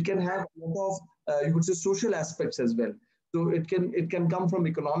 It can have a lot of, you could say, social aspects as well. So it can come from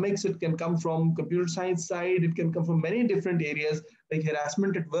economics, it can come from computer science side, it can come from many different areas, like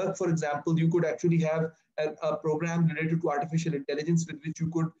harassment at work, for example. You could actually have a program related to artificial intelligence with which you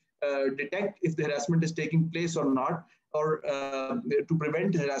could detect if the harassment is taking place or not, or to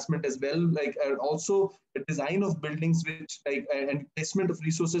prevent harassment as well. Like also the design of buildings, which like and placement of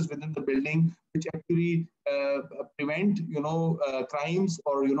resources within the building, which actually prevent crimes,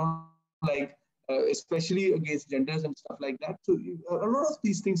 or like especially against genders and stuff like that. So a lot of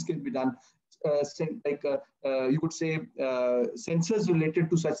these things can be done. You could say sensors related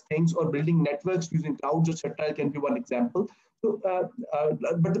to such things, or building networks using clouds, etc. can be one example. So,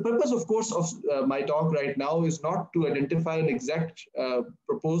 but the purpose, of course, of my talk right now is not to identify an exact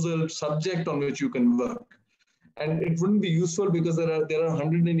proposal subject on which you can work. And it wouldn't be useful because there are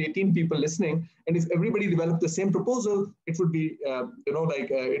 118 people listening, and if everybody developed the same proposal, it would be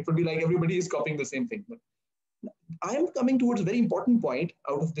it would be like everybody is copying the same thing. But I am coming towards a very important point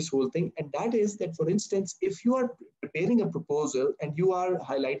out of this whole thing, and that is that, for instance, if you are preparing a proposal and you are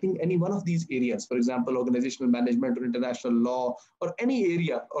highlighting any one of these areas, for example, organizational management or international law, or any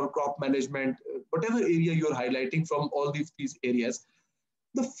area, or crop management, whatever area you're highlighting from all these areas,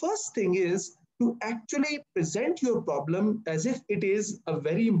 the first thing is to actually present your problem as if it is a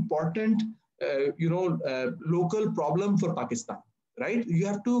very important, local problem for Pakistan, right? You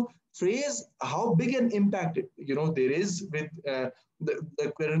have to phrase how big an impact there is with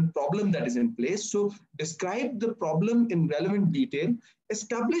the current problem that is in place. So describe the problem in relevant detail,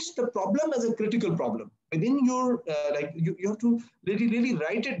 establish the problem as a critical problem within your you have to really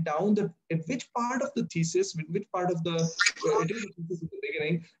write it down, that in which part of the thesis, in which part of the it is the thesis in the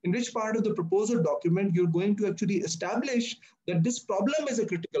beginning, in which part of the proposal document you're going to actually establish that this problem is a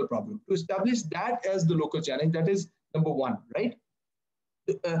critical problem, to establish that as the local challenge. That is number one, right?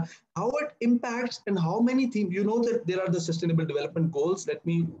 How it impacts and how many things, that there are the sustainable development goals. Let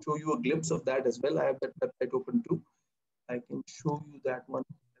me show you a glimpse of that as well. I have that website open too. I can show you that one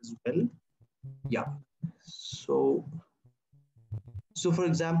as well. Yeah. So for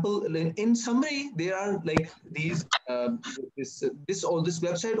example, in summary, there are like these, this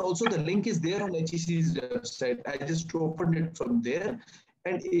website also, the link is there on HEC's website. I just opened it from there.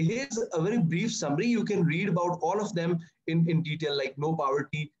 And here's a very brief summary. You can read about all of them in detail, like no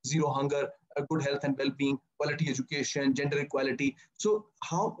poverty, zero hunger, good health and well-being, quality education, gender equality. So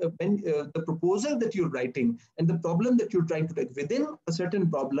how, when the proposal that you're writing and the problem that you're trying to take within a certain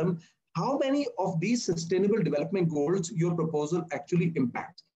problem, how many of these sustainable development goals your proposal actually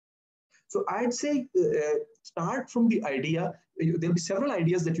impacts? So I'd say start from the idea. There'll be several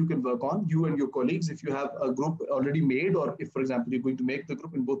ideas that you can work on, you and your colleagues, if you have a group already made, or if, for example, you're going to make the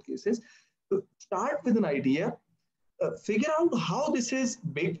group in both cases. So start with an idea, figure out how this is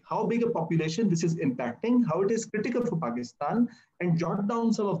big, how big a population this is impacting, how it is critical for Pakistan, and jot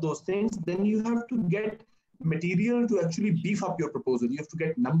down some of those things. Then you have to get material to actually beef up your proposal. You have to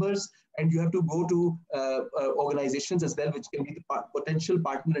get numbers, and you have to go to organizations as well, which can be the potential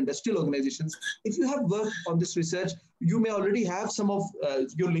partner industrial organizations. If you have worked on this research, you may already have some of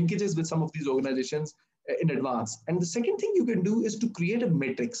your linkages with some of these organizations in advance. And the second thing you can do is to create a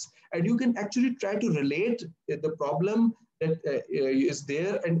matrix, and you can actually try to relate the problem that is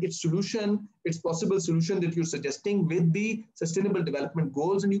there and its solution, its possible solution that you're suggesting, with the sustainable development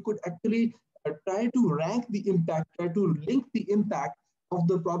goals. And you could actually try to rank the impact, try to link the impact of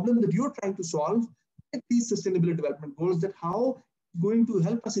the problem that you're trying to solve with these sustainable development goals, that how it's going to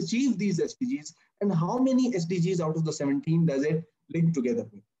help us achieve these SDGs, and how many SDGs out of the 17 does it link together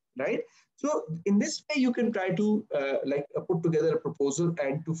with, right? So in this way, you can try to put together a proposal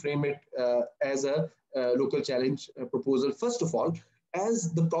and to frame it as a local challenge proposal, first of all,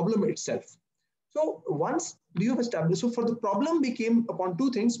 as the problem itself. So once you have established, so for the problem, we came upon two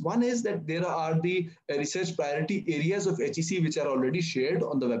things. One is that there are the research priority areas of HEC, which are already shared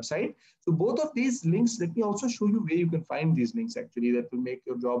on the website. So both of these links, let me also show you where you can find these links actually, that will make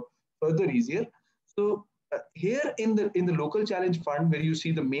your job further easier. So here in the local challenge fund, where you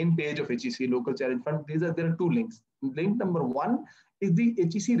see the main page of HEC local challenge fund, there are two links. Link number one is the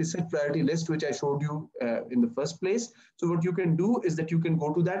HEC research priority list, which I showed you in the first place. So what you can do is that you can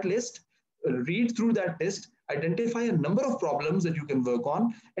go to that list, read through that list, identify a number of problems that you can work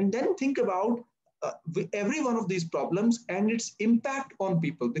on, and then think about every one of these problems and its impact on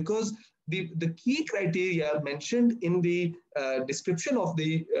people. Because the key criteria mentioned in the description of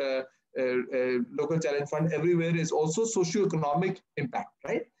the local challenge fund everywhere is also socioeconomic impact,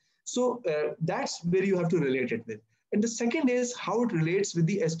 right? So that's where you have to relate it with. And the second is how it relates with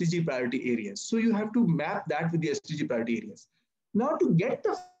the SDG priority areas. So you have to map that with the SDG priority areas. Now to get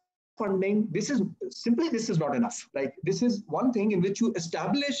the funding, this is not enough. Like this is one thing in which you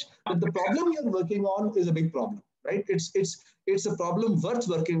establish that the problem you're working on is a big problem, right? It's a problem worth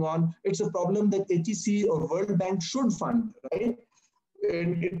working on. It's a problem that HEC or World Bank should fund, right?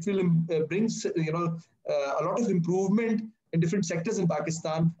 And it will brings a lot of improvement in different sectors in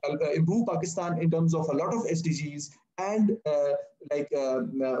Pakistan, improve Pakistan in terms of a lot of SDGs, and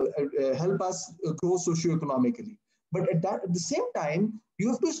help us grow socioeconomically. But at the same time, you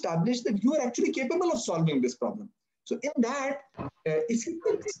have to establish that you are actually capable of solving this problem. So in that, if you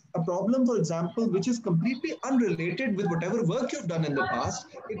pick a problem, for example, which is completely unrelated with whatever work you've done in the past,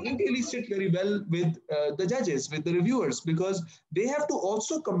 it won't really sit very well with the judges, with the reviewers, because they have to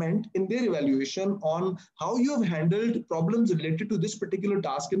also comment in their evaluation on how you have handled problems related to this particular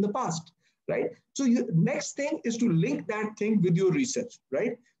task in the past, right? So next thing is to link that thing with your research,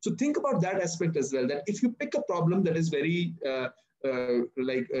 right? So think about that aspect as well, that if you pick a problem that is very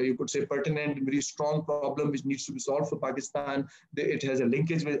you could say pertinent, very strong problem which needs to be solved for Pakistan, it has a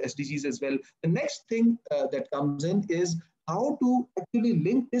linkage with SDGs as well. The next thing that comes in is how to actually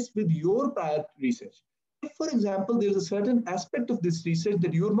link this with your prior research. If, for example, there's a certain aspect of this research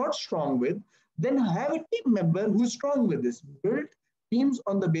that you're not strong with, then have a team member who is strong with this. Build teams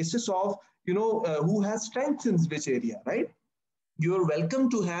on the basis of, who has strengths in which area, right? You're welcome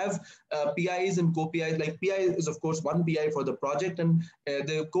to have PIs and co-PIs. Like PI is, of course, one PI for the project, and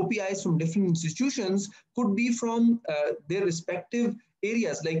the co-PIs from different institutions could be from their respective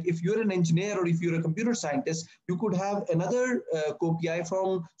areas. Like if you're an engineer or if you're a computer scientist, you could have another co-PI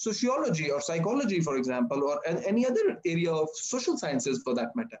from sociology or psychology, for example, or any other area of social sciences for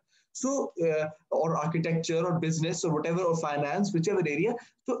that matter. So, or architecture or business or whatever, or finance, whichever area.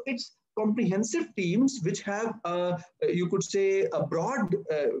 So it's comprehensive teams which have, you could say, a broad,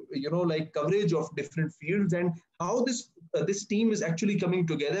 coverage of different fields, and how this team is actually coming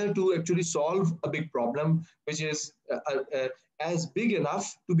together to actually solve a big problem, which is as big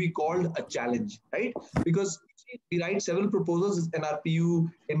enough to be called a challenge, right? Because we write several proposals in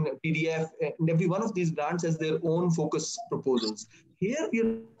RPU, in PDF, and every one of these grants has their own focus proposals. Here we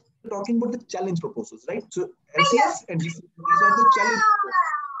are talking about the challenge proposals, right? So LCS and GCF, these are the challenge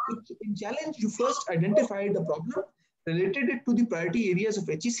proposals. In challenge, you first identified the problem, related it to the priority areas of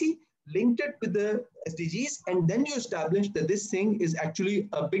HEC, linked it with the SDGs, and then you established that this thing is actually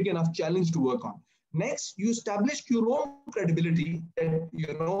a big enough challenge to work on. Next, you established your own credibility that,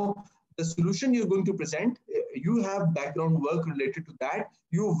 the solution you're going to present, you have background work related to that,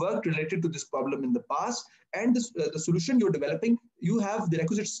 you worked related to this problem in the past, and the solution you're developing, you have the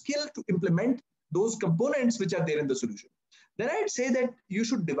requisite skill to implement those components which are there in the solution. Then I'd say that you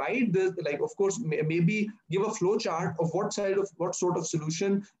should divide the, of course, maybe give a flow chart of what sort of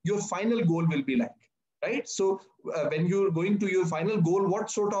solution your final goal will be like, right? So when you're going to your final goal,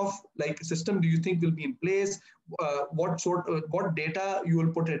 what sort of system do you think will be in place? What data you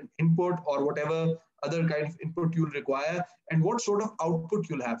will put in input or whatever other kind of input you'll require, and what sort of output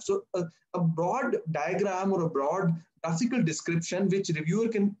you'll have. So a broad diagram or a broad graphical description which reviewer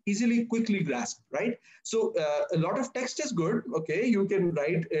can easily, quickly grasp, right? So a lot of text is good, okay? You can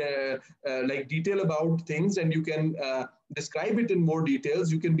write detail about things, and you can describe it in more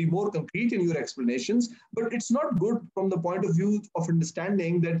details. You can be more concrete in your explanations, but it's not good from the point of view of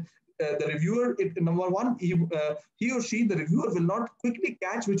understanding that the reviewer, number one, he or she, the reviewer, will not quickly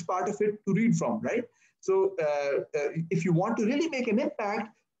catch which part of it to read from, right? So if you want to really make an impact,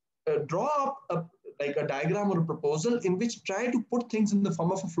 draw up a diagram or a proposal in which try to put things in the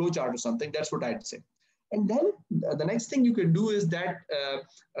form of a flow chart or something. That's what I'd say. And then the next thing you can do is that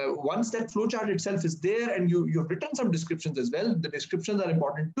once that flow chart itself is there and you've written some descriptions as well, the descriptions are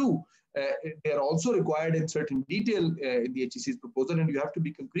important too. They are also required in certain detail in the HEC's proposal, and you have to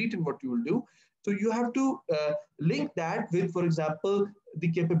be concrete in what you will do. So you have to link that with, for example,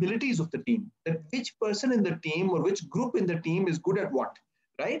 the capabilities of the team, that which person in the team or which group in the team is good at what,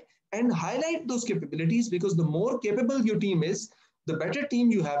 right? And highlight those capabilities, because the more capable your team is, the better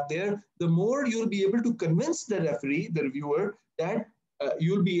team you have there, the more you'll be able to convince the referee, the reviewer, that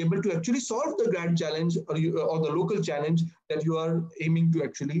you'll be able to actually solve the grand challenge or the local challenge that you are aiming to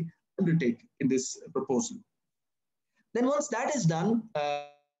actually undertake in this proposal. Then once that is done,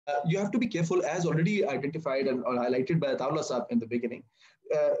 you have to be careful, as already identified and highlighted by Atawla Saab in the beginning.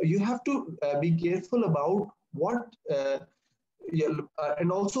 You have to be careful about what,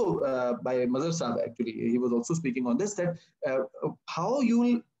 and also by Mazhar Saab, actually, he was also speaking on this, that how you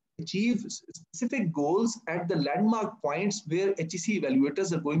will achieve specific goals at the landmark points where HEC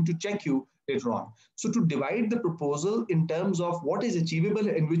evaluators are going to check you later on. So to divide the proposal in terms of what is achievable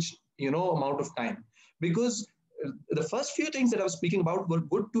in which amount of time, because the first few things that I was speaking about were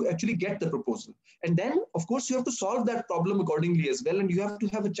good to actually get the proposal. And then, of course, you have to solve that problem accordingly as well. And you have to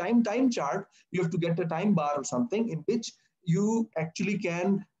have a time chart. You have to get a time bar or something in which you actually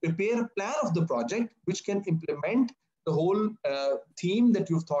can prepare a plan of the project, which can implement the whole theme that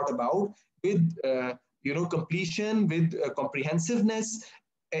you've thought about with, completion, with comprehensiveness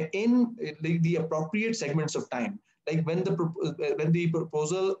in the appropriate segments of time. Like when the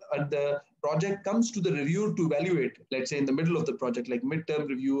proposal and the project comes to the reviewer to evaluate, let's say in the middle of the project, like midterm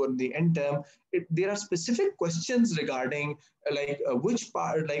review or the end term, there are specific questions regarding which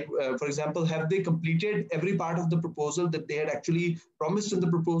part, for example, have they completed every part of the proposal that they had actually promised in the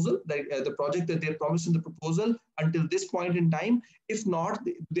proposal, the project that they had promised in the proposal until this point in time? If not,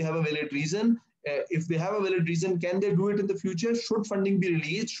 they have a valid reason. If they have a valid reason, can they do it in the future? Should funding be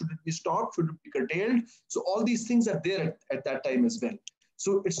released? Should it be stopped? Should it be curtailed? So all these things are there at that time as well.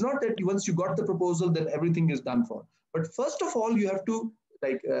 So it's not that once you got the proposal, then everything is done for. But first of all, you have to,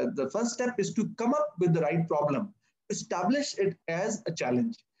 the first step is to come up with the right problem, establish it as a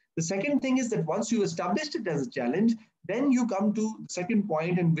challenge. The second thing is that once you established it as a challenge, then you come to the second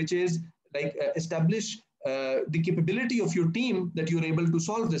point, and which is establish the capability of your team that you're able to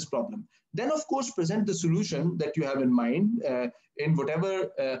solve this problem. Then, of course, present the solution that you have in mind in whatever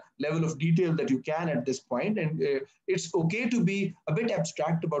level of detail that you can at this point. And it's okay to be a bit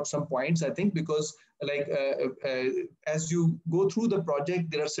abstract about some points, I think, because as you go through the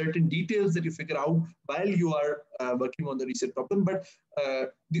project, there are certain details that you figure out while you are working on the research problem. But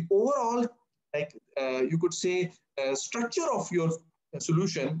the overall, you could say, structure of your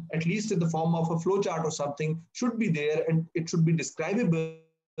solution, at least in the form of a flowchart or something, should be there, and it should be describable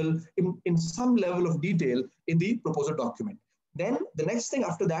in some level of detail in the proposal document. Then the next thing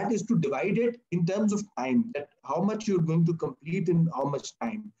after that is to divide it in terms of time, that how much you're going to complete in how much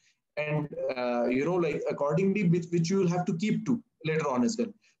time. And, accordingly, which you will have to keep to later on as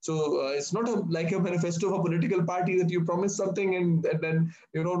well. So it's not like a manifesto of a political party that you promise something and then,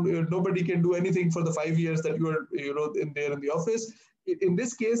 nobody can do anything for the 5 years that you are, in the office. In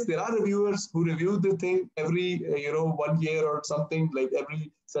this case, there are reviewers who review the thing every, 1 year or something, like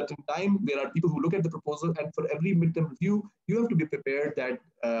every certain time. There are people who look at the proposal, and for every midterm review, you have to be prepared that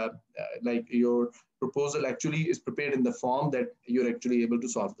your proposal actually is prepared in the form that you're actually able to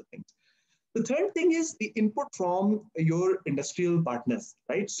solve the things. The third thing is the input from your industrial partners,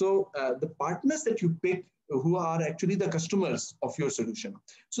 right? So the partners that you pick who are actually the customers of your solution.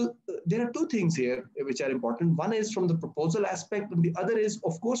 So there are two things here which are important. One is from the proposal aspect, and the other is,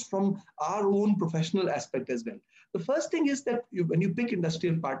 of course, from our own professional aspect as well. The first thing is that when you pick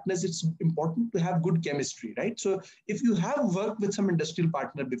industrial partners, it's important to have good chemistry, right? So if you have worked with some industrial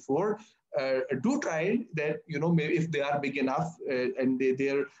partner before, do try that, maybe if they are big enough and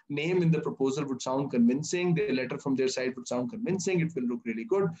their name in the proposal would sound convincing, the letter from their side would sound convincing, it will look really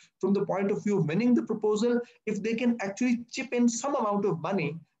good. From the point of view of winning the proposal, if they can actually chip in some amount of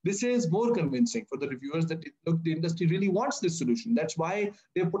money, this is more convincing for the reviewers that, look, the industry really wants this solution. That's why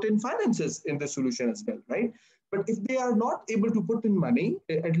they put in finances in the solution as well, right? But if they are not able to put in money,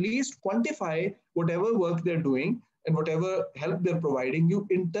 at least quantify whatever work they're doing and whatever help they're providing you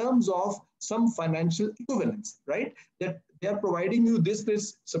in terms of some financial equivalence, right? That they are providing you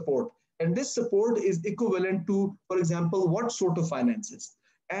this support. And this support is equivalent to, for example, what sort of finances.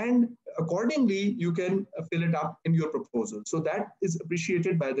 And accordingly, you can fill it up in your proposal. So that is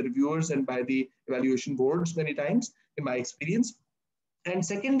appreciated by the reviewers and by the evaluation boards many times, in my experience. And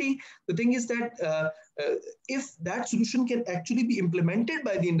secondly, the thing is that if that solution can actually be implemented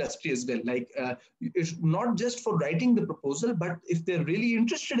by the industry as well, it's not just for writing the proposal, but if they're really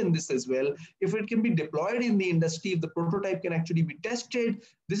interested in this as well, if it can be deployed in the industry, if the prototype can actually be tested,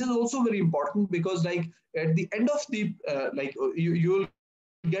 this is also very important, because at the end of the, you'll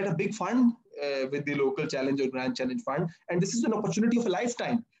get a big fund with the local challenge or grand challenge fund. And this is an opportunity of a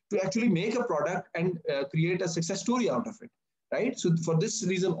lifetime to actually make a product and create a success story out of it. Right? So for this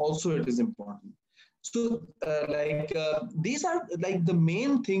reason also it is important. So these are the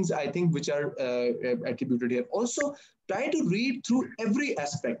main things I think which are attributed here. Also try to read through every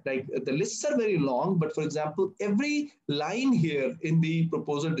aspect. The lists are very long, but for example, every line here in the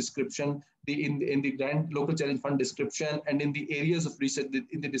proposal description, in the Grand Local Challenge Fund description, and in the areas of research,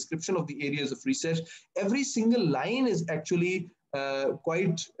 in the description of the areas of research, every single line is actually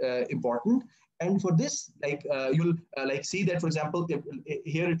quite important. And for this, you'll see that, for example,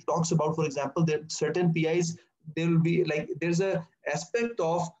 here it talks about, for example, that certain PIs, there will be there's a aspect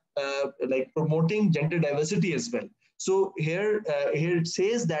of like promoting gender diversity as well. So here it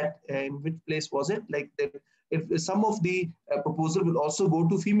says that in which place was it, like that if some of the proposal will also go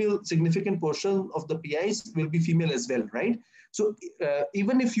to female, significant portion of the PIs will be female as well, right? So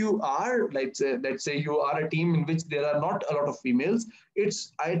even if you are, let's say you are a team in which there are not a lot of females,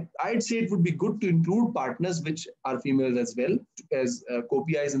 I'd say it would be good to include partners which are females as well as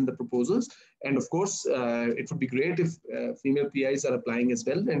co-PIs in the proposals. And of course, it would be great if female PIs are applying as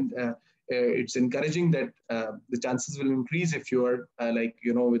well. And it's encouraging that the chances will increase if you are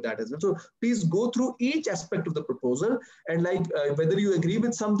with that as well. So please go through each aspect of the proposal, and whether you agree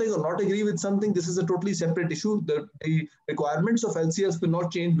with something or not agree with something, this is a totally separate issue. The requirements of LCS will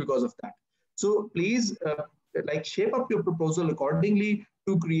not change because of that. So please shape up your proposal accordingly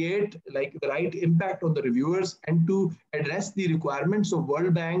to create the right impact on the reviewers and to address the requirements of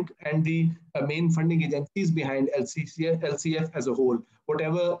World Bank and the main funding agencies behind LCF as a whole,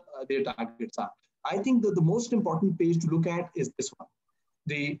 whatever their targets are. I think that the most important page to look at is this one,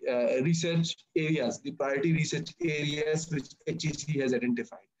 the research areas, the priority research areas which HEC has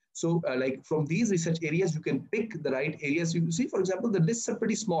identified. So from these research areas, you can pick the right areas. You see, for example, the lists are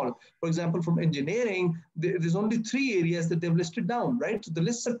pretty small. For example, from engineering, there's only 3 areas that they've listed down, right? So the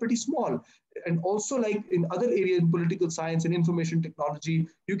lists are pretty small. And also in other areas, in political science and information technology,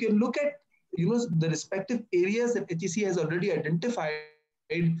 you can look at the respective areas that HEC has already identified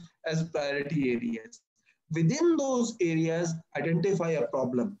as priority areas. Within those areas, identify a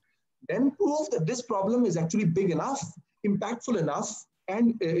problem. Then prove that this problem is actually big enough, impactful enough,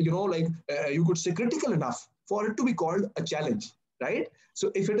 and you could say critical enough for it to be called a challenge, right?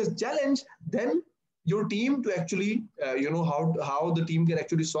 So if it is challenge, then your team to actually how the team can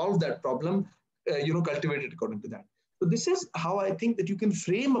actually solve that problem, cultivate it according to that. So this is how I think that you can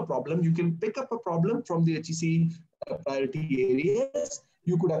frame a problem. You can pick up a problem from the HEC priority areas.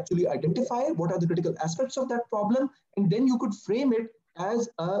 You could actually identify what are the critical aspects of that problem, and then you could frame it as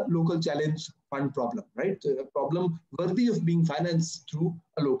a local challenge fund problem, right? A problem worthy of being financed through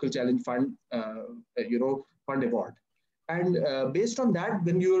a local challenge fund, fund award. And based on that,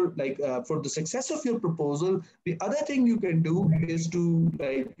 when you're for the success of your proposal, the other thing you can do is to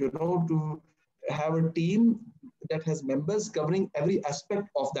to have a team that has members covering every aspect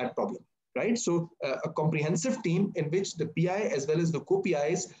of that problem, right? So a comprehensive team in which the PI as well as the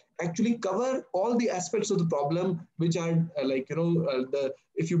co-PIs actually cover all the aspects of the problem, which are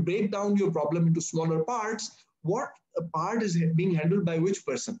if you break down your problem into smaller parts, what part is being handled by which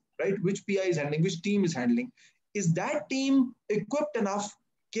person, right? Which PI is handling, which team is handling. Is that team equipped enough,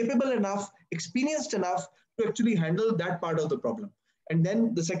 capable enough, experienced enough to actually handle that part of the problem? And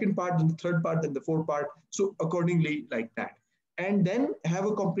then the second part, and the third part, and the fourth part. So accordingly, like that. And then have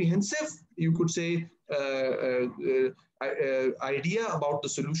a comprehensive, you could say, idea about the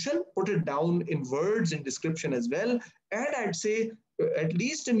solution, put it down in words and description as well. And I'd say at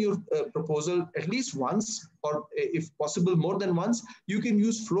least in your proposal, at least once, or if possible more than once, you can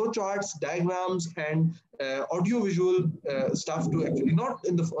use flowcharts, diagrams, and audio-visual stuff to actually not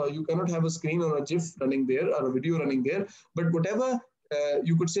in the, you cannot have a screen or a GIF running there or a video running there, but whatever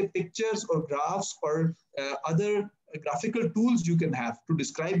you could say pictures or graphs or other graphical tools you can have to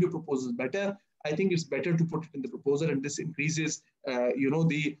describe your proposal better. I think it's better to put it in the proposal, and this increases,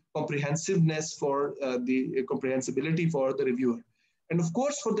 the comprehensiveness for the comprehensibility for the reviewer. And of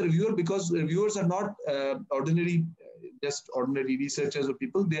course, for the reviewer, because reviewers are not just ordinary researchers or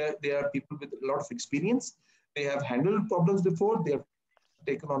people, they are people with a lot of experience. They have handled problems before. They have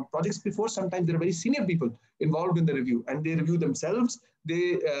taken on projects before. Sometimes there are very senior people involved in the review, and they review themselves.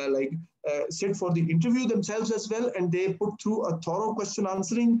 They sit for the interview themselves as well, and they put through a thorough question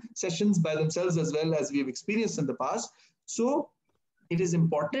answering sessions by themselves as well, as we have experienced in the past. So it is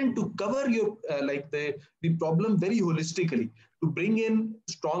important to cover your the problem very holistically, to bring in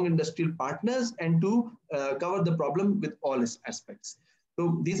strong industrial partners and to cover the problem with all its aspects.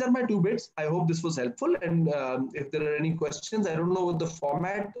 So these are my 2 bits. I hope this was helpful. And if there are any questions, I don't know what the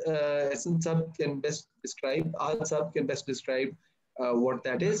format Essence Sub can best describe, Al Sub can best describe what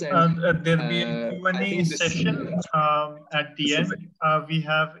that is. And there'll be a Q&A session at the end. We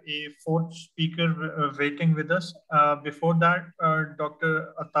have a 4th speaker waiting with us. Before that,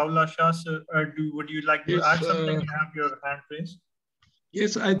 Dr. Ataullah Shah, would you like to add something? You have your hand raised.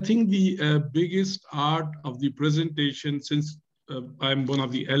 Yes, I think the biggest art of the presentation, since I'm one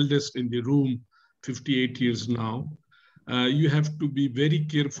of the eldest in the room, 58 years now, you have to be very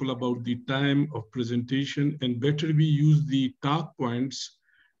careful about the time of presentation, and better we use the talk points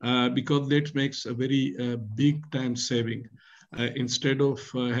because that makes a very big time saving. Instead of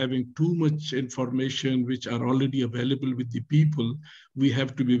having too much information which are already available with the people, we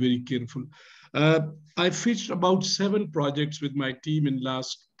have to be very careful. I pitched about 7 projects with my team in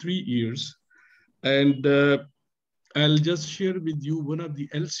last 3 years. And I'll just share with you one of the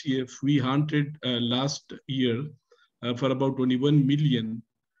LCF we hunted last year for about 21 million.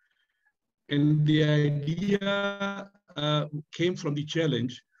 And the idea came from the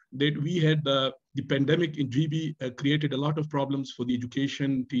challenge that we had the pandemic in GB created a lot of problems for the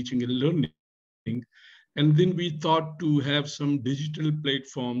education, teaching and learning. And then we thought to have some digital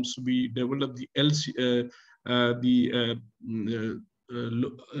platforms. We developed the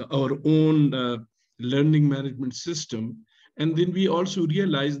our own learning management system. And then we also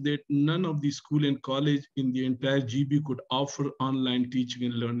realized that none of the school and college in the entire GB could offer online teaching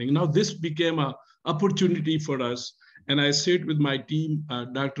and learning. Now this became an opportunity for us. And I sat with my team.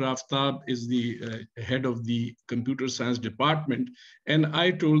 Dr. Aftab is the head of the computer science department. And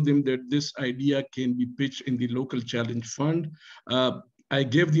I told them that this idea can be pitched in the local challenge fund. I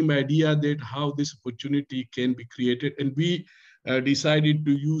gave them idea that how this opportunity can be created. And we decided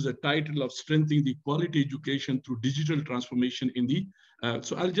to use a title of strengthening the quality education through digital transformation in the,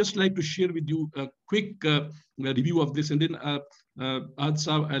 so I'll just like to share with you a quick review of this, and then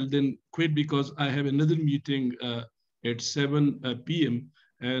Adsav, I'll then quit because I have another meeting at 7 p.m.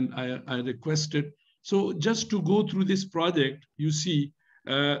 and I requested. So just to go through this project, you see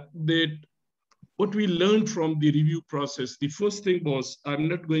that what we learned from the review process, the first thing was, I'm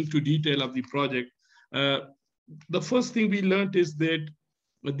not going to detail of the project. The first thing we learned is that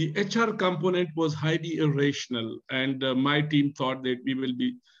the HR component was highly irrational, and my team thought that we will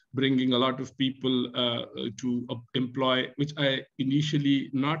be bringing a lot of people to employ, which I initially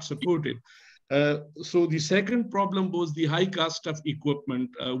not supported. So the second problem was the high cost of equipment.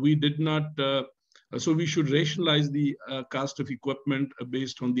 We did not, so we should rationalize the cost of equipment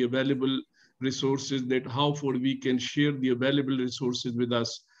based on the available resources, that how far we can share the available resources with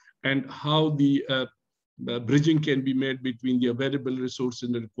us, and how the bridging can be made between the available resources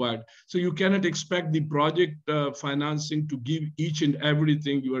and the required. So you cannot expect the project financing to give each and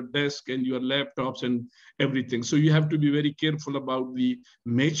everything, your desk and your laptops and everything. So you have to be very careful about the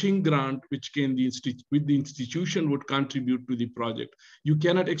matching grant, which can the institution would contribute to the project. You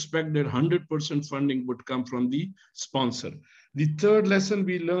cannot expect that 100% funding would come from the sponsor. The third lesson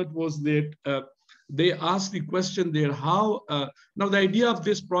we learned was that they asked the question there, how, now the idea of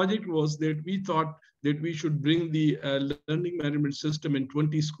this project was that we thought that we should bring the learning management system in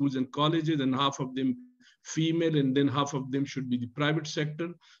 20 schools and colleges, and half of them female, and then half of them should be the private sector.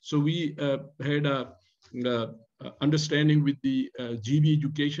 So we had a understanding with the GB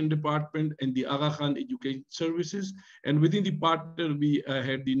Education Department and the Aga Khan Education Services. And within the partner, we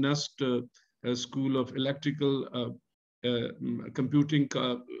had the NUST School of Electrical Computing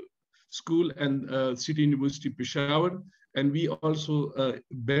School and City University Peshawar. And we also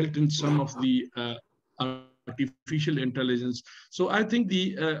built in some of the artificial intelligence. So I think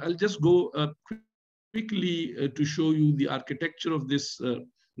the, I'll just go quickly to show you the architecture of this,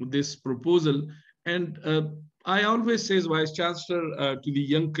 this proposal. And I always say as Vice Chancellor to the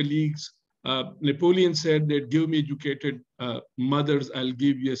young colleagues, Napoleon said that give me educated mothers, I'll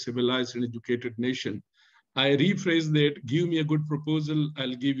give you a civilized and educated nation. I rephrase that, give me a good proposal,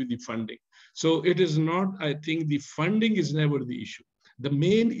 I'll give you the funding. So it is not, I think the funding is never the issue. The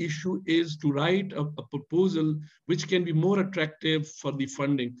main issue is to write a proposal which can be more attractive for the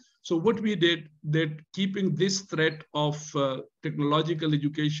funding. So what we did, that keeping this threat of technological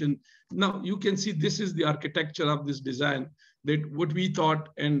education, now you can see this is the architecture of this design, that what we thought,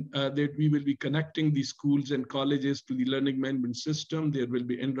 and that we will be connecting the schools and colleges to the learning management system. There will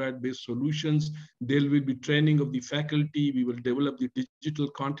be Android-based solutions. There will be training of the faculty. We will develop the digital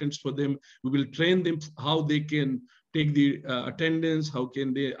contents for them. We will train them how they can take the attendance, how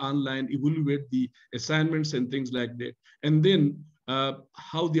can they online evaluate the assignments and things like that. And then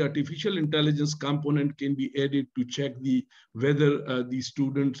how the artificial intelligence component can be added to check the whether the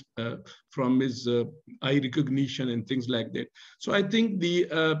student from his eye recognition and things like that. So I think the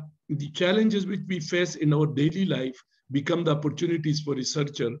challenges which we face in our daily life become the opportunities for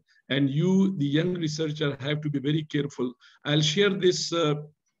researcher, and you, the young researcher, have to be very careful. I'll share this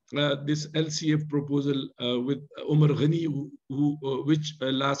this LCF proposal with Umar Ghani, which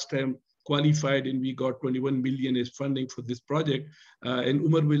last time qualified, and we got 21 million as funding for this project. And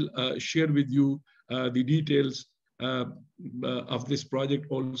Umar will share with you the details of this project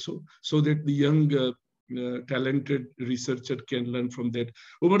also, so that the young talented researcher can learn from that.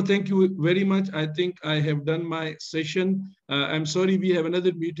 Umar, thank you very much. I think I have done my session. I'm sorry we have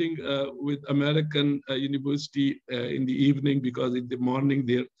another meeting with American University in the evening because in the morning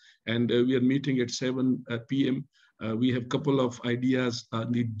there, and we are meeting at 7 p.m. We have a couple of ideas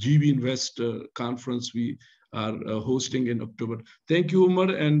on the GB Invest conference we are hosting in October. Thank you, Umar,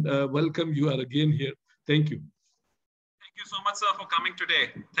 and welcome. You are again here. Thank you. Thank you so much, sir, for coming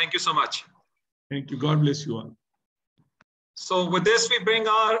today. Thank you so much. Thank you. God bless you all. So with this, we bring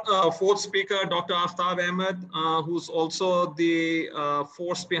our fourth speaker, Dr. Aftab Ahmed, who's also the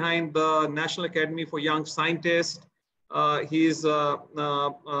force behind the National Academy for Young Scientists. He's done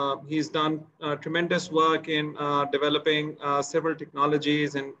tremendous work in developing several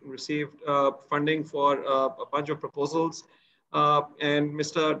technologies and received funding for a bunch of proposals. And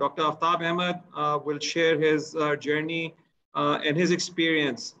Mr. Dr. Aftab Ahmed will share his journey and his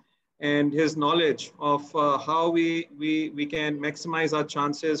experience and his knowledge of how we can maximize our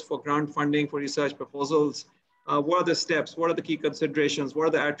chances for grant funding for research proposals. What are the steps? What are the key considerations? What are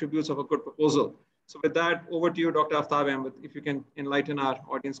the attributes of a good proposal? So with that, over to you, Dr. Aftab Ahmed, if you can enlighten our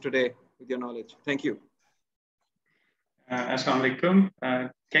audience today with your knowledge. Thank you. Assalamu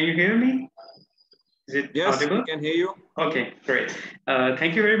alaikum. Can you hear me? Is it audible? Yes, we can hear you. Okay, great.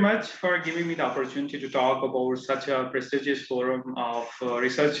 Thank you very much for giving me the opportunity to talk about such a prestigious forum of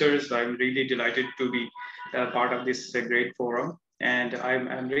researchers. I'm really delighted to be part of this great forum. And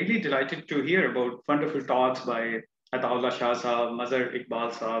I'm really delighted to hear about wonderful talks by Ataullah Shah Saab, Mazhar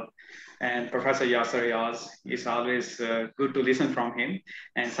Iqbal Saab, and Professor Yasser Ayaz. It's always good to listen from him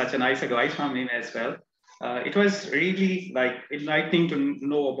and such a nice advice from him as well. It was really like enlightening to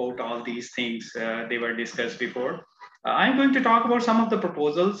know about all these things they were discussed before. I'm going to talk about some of the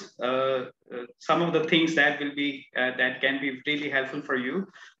proposals, some of the things that will be that can be really helpful for you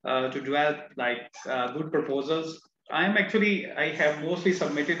to develop like good proposals. I have mostly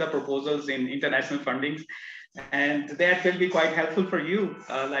submitted the proposals in international fundings, and that will be quite helpful for you,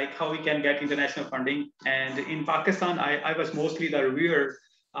 like how we can get international funding. And in Pakistan, I was mostly the reviewer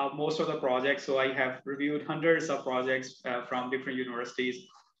of most of the projects. So I have reviewed hundreds of projects from different universities,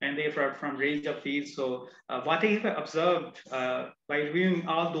 and they are from range of fields. So what I have observed by reviewing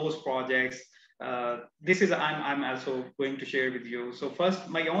all those projects, this is I'm also going to share with you. So first,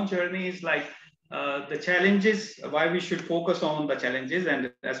 my own journey is like the challenges, why we should focus on the challenges,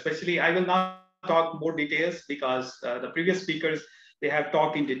 and especially I will not talk more details because the previous speakers, they have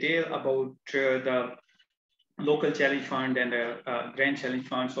talked in detail about the local challenge fund and the grant challenge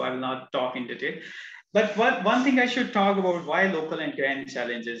fund. So I will not talk in detail. But one thing I should talk about why local and grant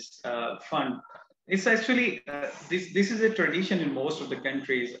challenges fund. It's actually, this is a tradition in most of the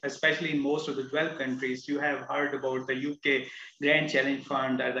countries, especially in most of the developed countries. You have heard about the UK Grand Challenge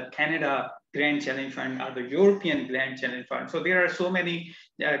Fund, or the Canada Grand Challenge Fund, or the European Grand Challenge Fund. So there are so many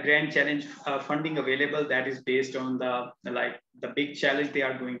Grand Challenge funding available that is based on the big challenge they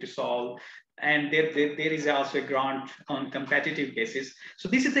are going to solve. And there is also a grant on competitive basis. So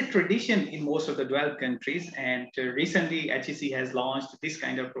this is a tradition in most of the developed countries. And recently, HEC has launched this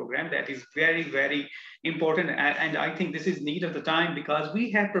kind of program that is very, very important. And I think this is need of the time because we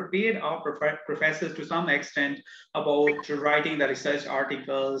have prepared our professors to some extent about writing the research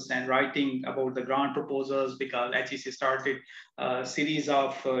articles and writing about the grant proposals, because HEC started a series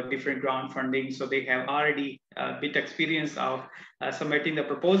of different grant funding. So they have already a bit experience of submitting the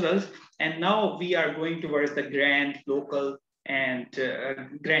proposals. And now we are going towards the grand, local, and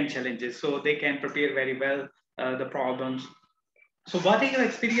grand challenges. So they can prepare very well the problems. So what I have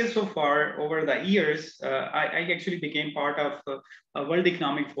experienced so far over the years, I actually became part of a World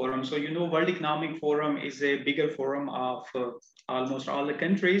Economic Forum. So, you know, World Economic Forum is a bigger forum of almost all the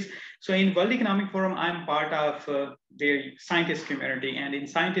countries. So in World Economic Forum, I'm part of their scientist community. And in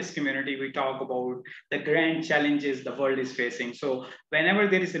scientist community, we talk about the grand challenges the world is facing. So whenever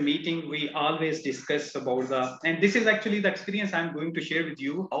there is a meeting, we always discuss about and this is actually the experience I'm going to share with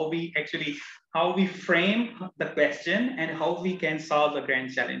you, how we frame the question and how we can solve the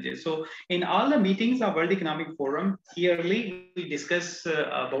grand challenges. So in all the meetings of World Economic Forum, yearly, we discuss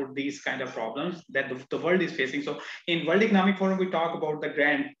about these kind of problems that the world is facing. So in World Economic Forum, we talk about the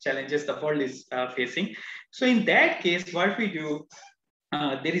grand challenges the world is facing. So in that case, what we do,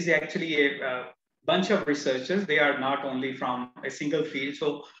 there is actually a bunch of researchers. They are not only from a single field,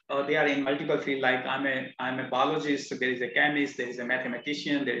 so they are in multiple fields. Like I'm a biologist, so there is a chemist, there is a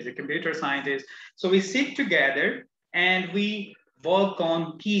mathematician, there is a computer scientist. So we sit together and we work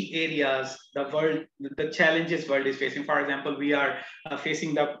on key areas the challenges world is facing. For example, we are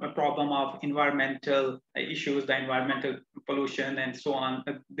facing the problem of environmental issues, the environmental pollution and so on.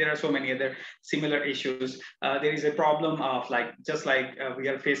 There are so many other similar issues. There is a problem of just like we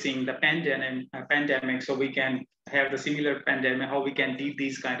are facing the pandemic, so we can have the similar pandemic, how we can deal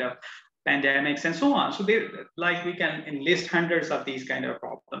these kind of pandemics and so on. So we can enlist hundreds of these kind of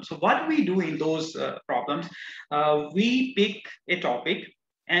problems. So what we do in those problems, we pick a topic,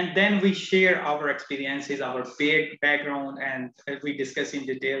 and then we share our experiences, our background, and we discuss in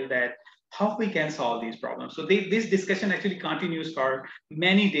detail that how we can solve these problems. So this discussion actually continues for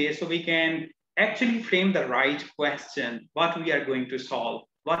many days, so we can actually frame the right question, what we are going to solve,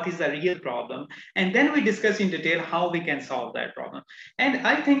 what is the real problem, and then we discuss in detail how we can solve that problem. And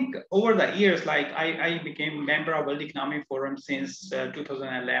I think over the years, I became a member of World Economic Forum since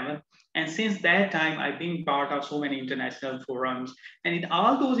 2011. And since that time, I've been part of so many international forums. And in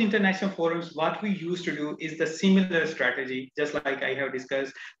all those international forums, what we used to do is the similar strategy, just like I have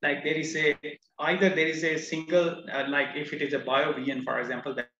discussed. Like either there is a single, if it is a BioVN, for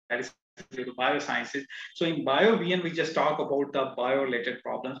example, that is to biosciences. So in BioVN, we just talk about the bio-related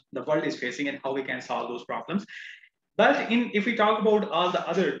problems the world is facing and how we can solve those problems. But if we talk about all the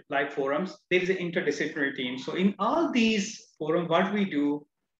other forums, there is an interdisciplinary team. So in all these forums, what we do,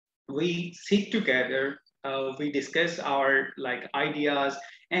 we sit together, we discuss our ideas,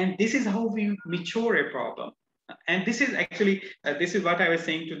 and this is how we mature a problem. And this is actually, this is what I was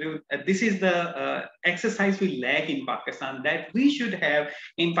saying to do. This is the exercise we lack in Pakistan, that we should have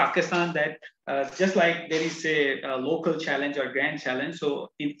in Pakistan, that just like there is a local challenge or grand challenge. So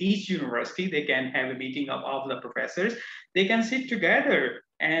in each university, they can have a meeting of all the professors. They can sit together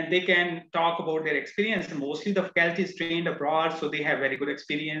and they can talk about their experience. And mostly the faculty is trained abroad, so they have very good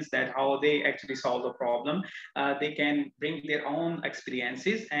experience that how they actually solve the problem. They can bring their own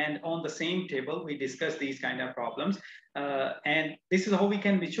experiences, and on the same table, we discuss these kind of problems. And this is how we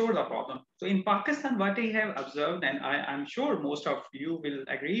can mature the problem. So in Pakistan, what I have observed, and I'm sure most of you will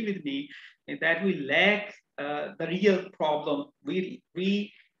agree with me, is that we lack the real problem.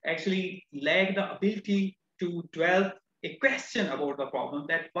 We actually lack the ability to develop a question about the problem,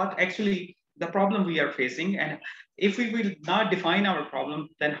 that what actually the problem we are facing, and if we will not define our problem,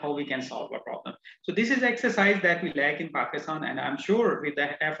 then how we can solve a problem. So this is exercise that we lack in Pakistan, and I'm sure with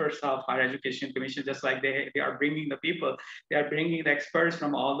the efforts of Higher Education Commission, just like they are bringing the people, they are bringing the experts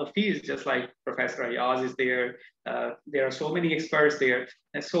from all the fields, just like Professor Ayaz is there. There are so many experts there.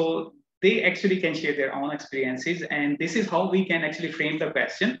 And so they actually can share their own experiences, and this is how we can actually frame the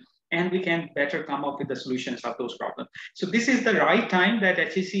question, and we can better come up with the solutions of those problems. So this is the right time that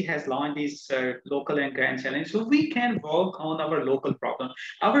HEC has launched these local and grand challenge. So we can work on our local problem.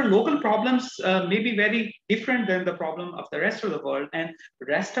 Our local problems may be very different than the problem of the rest of the world, and the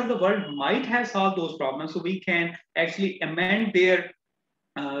rest of the world might have solved those problems. So we can actually amend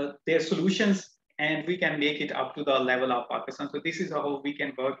their solutions, and we can make it up to the level of Pakistan. So this is how we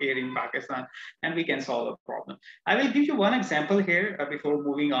can work here in Pakistan, and we can solve a problem. I will give you one example here before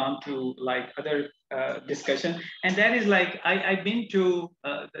moving on to other discussion. And that is I've been to,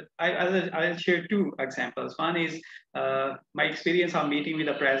 I'll share two examples. One is my experience of meeting with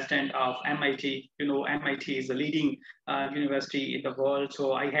the president of MIT. You know, MIT is the leading university in the world.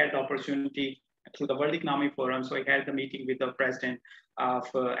 So I had the opportunity through the World Economic Forum. So I had the meeting with the president of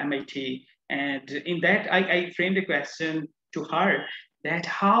MIT. And in that, I framed a question to her that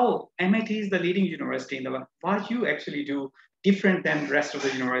how MIT is the leading university in the world, what you actually do different than the rest of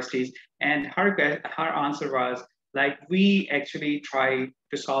the universities. And her answer was we actually try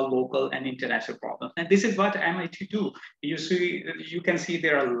to solve local and international problems. And this is what MIT do. You can see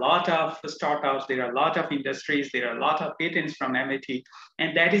there are a lot of startups, there are a lot of industries, there are a lot of patents from MIT.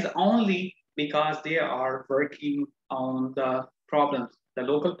 And that is only because they are working on the problems, the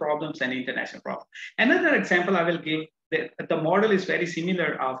local problems and international problems. Another example I will give, the model is very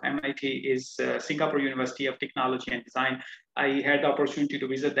similar of MIT, is Singapore University of Technology and Design. I had the opportunity to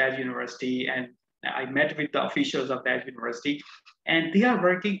visit that university, and I met with the officials of that university, and they are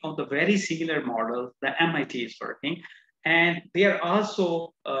working on the very similar model that MIT is working. And they are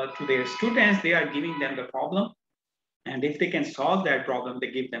also, to their students, they are giving them the problem. And if they can solve that problem, they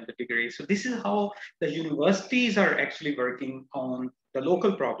give them the degree. So this is how the universities are actually working on the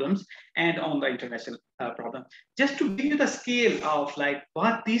local problems and on the international problem. Just to give you the scale of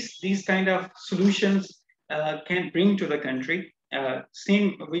what these kind of solutions can bring to the country.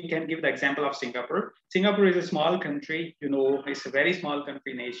 We can give the example of Singapore. Singapore is a small country, it's a very small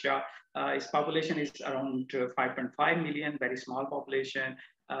country in Asia. Its population is around 5.5 million, very small population.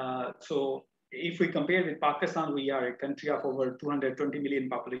 So if we compare with Pakistan, we are a country of over 220 million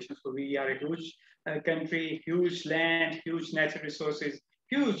population. So we are a huge country, huge land, huge natural resources,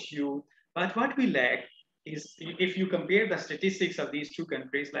 huge youth. But what we lack is, if you compare the statistics of these two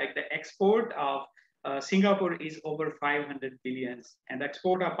countries, like the export of Singapore is over 500 billions, and the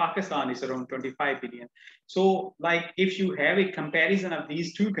export of Pakistan is around 25 billion. So like if you have a comparison of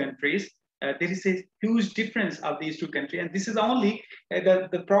these two countries, there is a huge difference of these two countries. And this is only,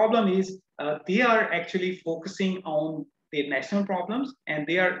 the problem is they are actually focusing on their national problems, and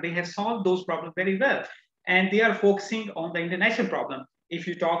they have solved those problems very well. And they are focusing on the international problem. If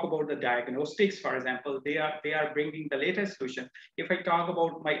you talk about the diagnostics, for example, they are bringing the latest solution. If I talk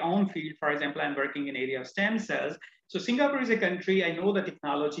about my own field, for example, I'm working in area of stem cells. So Singapore is a country, I know the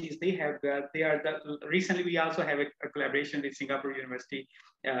technologies they have. Recently, we also have a collaboration with Singapore University,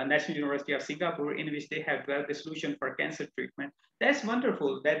 National University of Singapore, in which they have developed a solution for cancer treatment. That's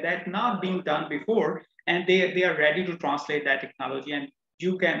wonderful, that's not being done before. And they are ready to translate that technology. And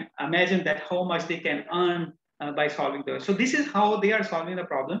you can imagine that how much they can earn by solving those. So this is how they are solving the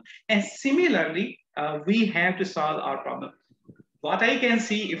problem. And similarly, we have to solve our problem. What I can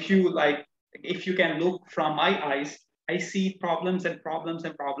see, if you can look from my eyes, I see problems and problems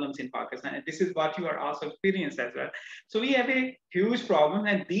and problems in Pakistan. And this is what you are also experiencing as well. So we have a huge problem,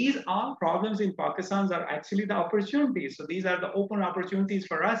 and these all problems in Pakistan are actually the opportunities. So these are the open opportunities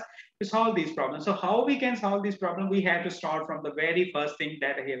for us to solve these problems. So how we can solve this problem? We have to start from the very first thing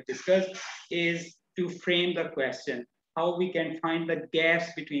that I have discussed, is to frame the question, how we can find the gaps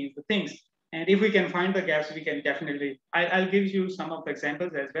between the things. And if we can find the gaps, we can definitely, I'll give you some of the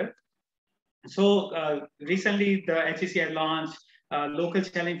examples as well. So recently the HECI launched local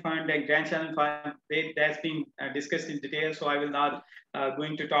challenge fund and grand challenge fund. That's been discussed in detail. So I will not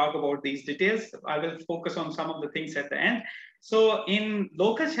going to talk about these details. I will focus on some of the things at the end. So in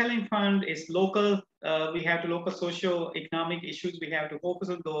local challenge fund is local, we have to local socio-economic issues. We have to focus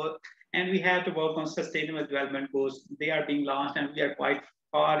on those, and we have to work on sustainable development goals. They are being launched, and we are quite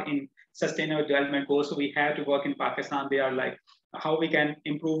far in sustainable development goals. So we have to work in Pakistan. They are like how we can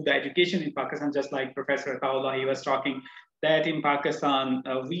improve the education in Pakistan, just like Professor Ataullah, he was talking that in Pakistan,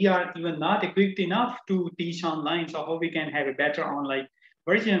 we are even not equipped enough to teach online. So how we can have a better online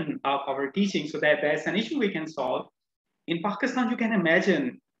version of our teaching, so that's an issue we can solve. In Pakistan, you can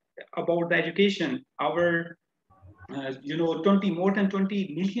imagine about the education. Our, more than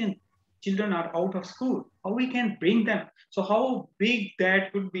 20 million children are out of school. How we can bring them? So how big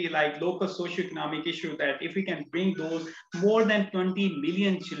that could be, like local socioeconomic issue, that if we can bring those more than 20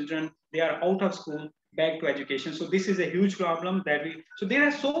 million children, they are out of school, back to education. So this is a huge problem that so there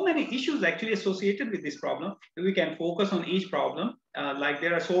are so many issues actually associated with this problem. We can focus on each problem. Like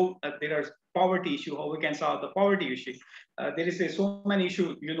there are poverty issue, how we can solve the poverty issue. There is so many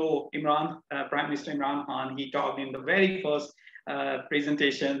issues, Prime Minister Imran Khan, he talked in the very first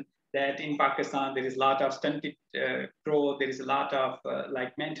presentation that in Pakistan, there is a lot of stunted growth, there is a lot of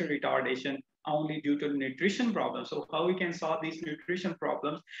like mental retardation, only due to nutrition problems. So how we can solve these nutrition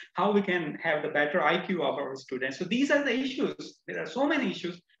problems, how we can have the better IQ of our students. So these are the issues. There are so many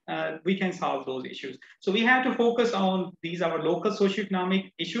issues. We can solve those issues. So we have to focus on these, our local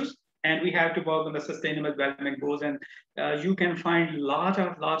socioeconomic issues, and we have to work on the sustainable development goals. And you can find lot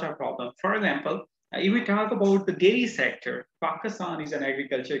of problems. For example, if we talk about the dairy sector, Pakistan is an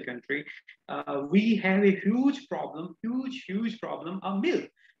agriculture country. We have a huge problem of milk.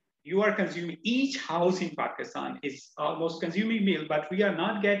 You are consuming, each house in Pakistan is almost consuming milk, but we are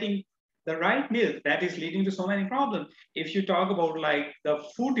not getting the right milk. That is leading to so many problems. If you talk about like the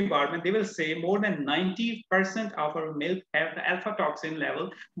food department, they will say more than 90% of our milk have the alpha toxin level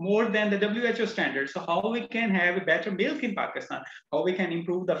more than the WHO standard. So how we can have a better milk in Pakistan, how we can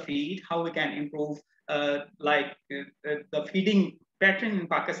improve the feed, how we can improve the feeding pattern in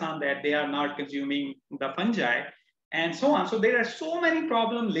Pakistan, that they are not consuming the fungi, and so on. So there are so many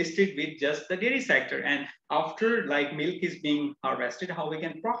problems listed with just the dairy sector. And after like milk is being harvested, how we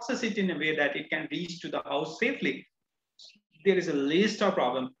can process it in a way that it can reach to the house safely. There is a list of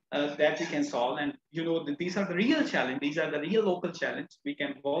problems that we can solve. And these are the real challenge. These are the real local challenge. We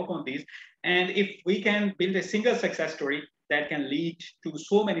can work on these. And if we can build a single success story, that can lead to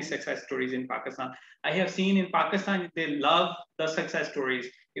so many success stories in Pakistan. I have seen in Pakistan, they love the success stories.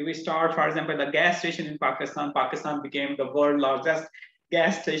 If we start, for example, the gas station in Pakistan, Pakistan became the world's largest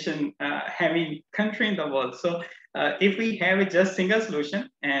gas station having country in the world. So if we have a just single solution,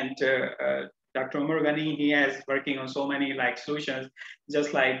 and Dr. Umar Ghani, he is working on so many like solutions,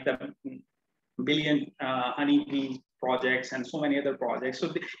 just like the billion honeybee projects and so many other projects.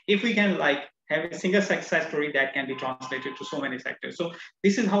 So if we can like have a single success story, that can be translated to so many sectors. So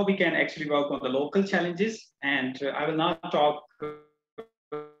this is how we can actually work on the local challenges. And I will not talk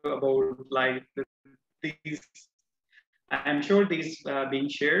about like these. I'm sure these being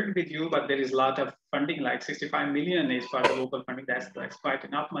shared with you, but there is a lot of funding, like 65 million is for the local funding. That's quite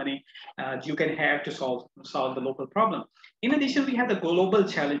enough money you can have to solve the local problem. In addition, we have the global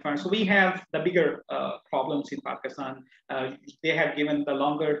challenge fund. So we have the bigger problems in Pakistan. They have given the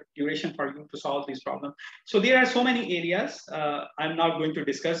longer duration for you to solve these problems. So there are so many areas I'm not going to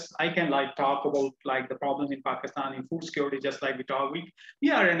discuss. I can like talk about like the problems in Pakistan in food security, just like we talk.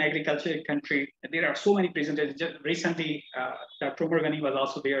 We are an agriculture country. There are so many presentations. Just recently, Dr. Umar Ghani was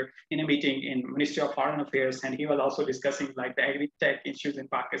also there in a meeting in Ministry of Foreign Affairs, and he was also discussing like the agri-tech issues in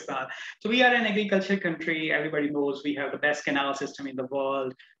Pakistan. So we are an agriculture country. Everybody knows we have the best canal system in the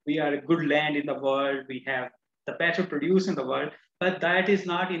world. We are a good land in the world. We have the better produce in the world. But that is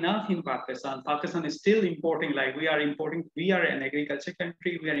not enough in Pakistan. Pakistan is still importing, like we are an agriculture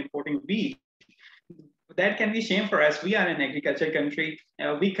country, we are importing wheat. That can be shame for us. We are an agriculture country.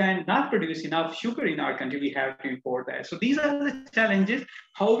 We cannot produce enough sugar in our country. We have to import that. So these are the challenges,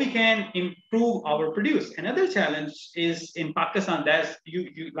 how we can improve our produce. Another challenge is in Pakistan, that's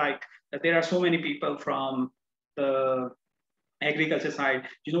there are so many people from the agriculture side.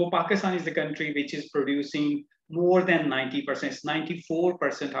 You know, Pakistan is the country which is producing more than 90%,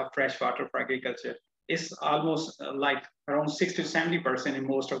 94% of fresh water for agriculture. It's almost like around 60 to 70% in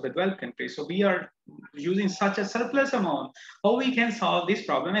most of the developed countries. So we are using such a surplus amount. How we can solve this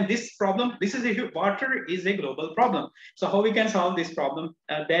problem? And this problem, water is a global problem. So how we can solve this problem?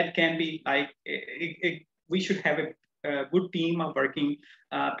 That can be like, we should have a good team of working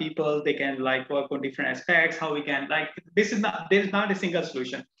people. They can like work on different aspects. How we can like, there's not a single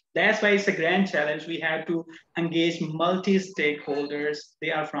solution. That's why it's a grand challenge. We have to engage multi-stakeholders. They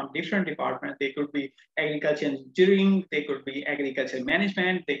are from different departments. They could be agriculture engineering, they could be agriculture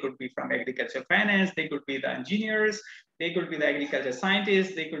management, they could be from agriculture finance, they could be the engineers, they could be the agriculture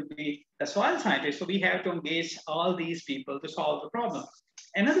scientists, they could be the soil scientists. So we have to engage all these people to solve the problem.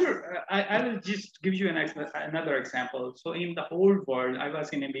 Another, I will just give you another example. So in the whole world, I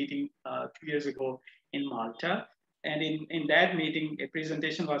was in a meeting 2 years ago in Malta. And in that meeting, a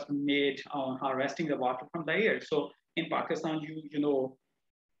presentation was made on harvesting the water from the air. So in Pakistan, you know,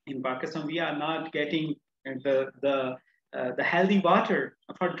 in Pakistan, we are not getting the healthy water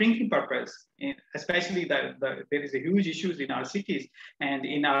for drinking purpose, especially there is a huge issues in our cities and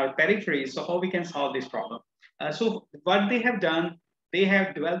in our peripheries. So how we can solve this problem? So what they have done, they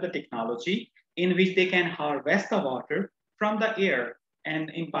have developed the technology in which they can harvest the water from the air.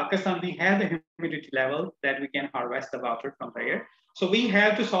 And in Pakistan, we have the humidity level that we can harvest the water from the air. So we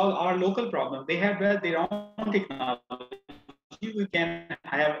have to solve our local problem. They have developed their own technology. We can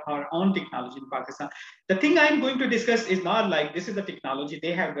have our own technology in Pakistan. The thing I'm going to discuss is not like this is the technology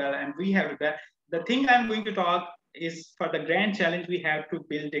they have developed and we have developed. The thing I'm going to talk is for the grand challenge, we have to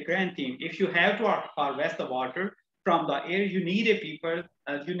build a grand team. If you have to harvest the water from the air, you need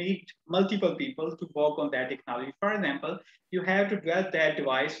you need multiple people to work on that technology. For example, you have to develop that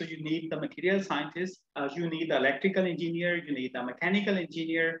device. So you need the material scientist, you need the electrical engineer, you need the mechanical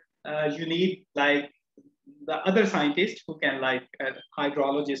engineer, you need like the other scientists who can like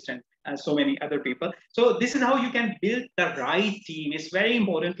hydrologist and so many other people. So this is how you can build the right team. It's very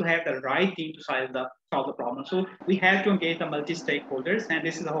important to have the right team to solve the problem. So we have to engage the multi-stakeholders, and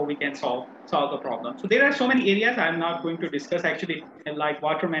this is how we can solve the problem. So there are so many areas I'm not going to discuss actually, like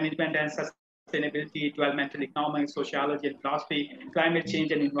water management and sustainability, developmental economics, sociology and philosophy, climate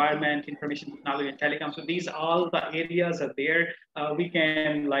change and environment, information technology and telecom. So these all the areas are there. We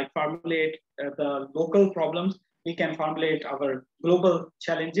can like formulate the local problems. We can formulate our global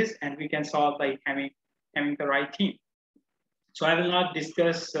challenges, and we can solve by having the right team. So I will not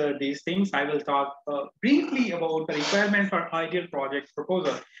discuss these things. I will talk briefly about the requirement for ideal project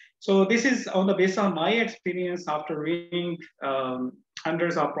proposal. So this is on the basis of my experience after reading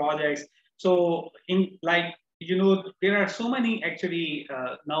hundreds of projects. So in like, you know, there are so many actually,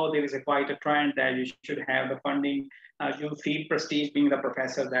 now there is quite a trend that you should have the funding. You feel prestige being the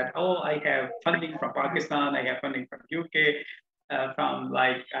professor that, oh, I have funding from Pakistan, I have funding from UK, from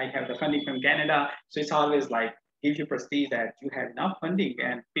like, I have the funding from Canada. So it's always like, give you prestige that you have enough funding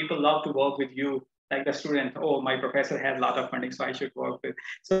and people love to work with you. Like the student, oh, my professor has a lot of funding, so I should work with.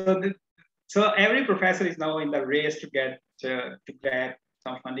 So every professor is now in the race to get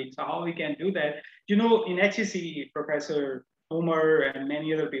some funding. So how we can do that? You know, in HEC, Professor Umar and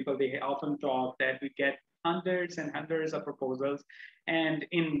many other people, they often talk that we get hundreds and hundreds of proposals, and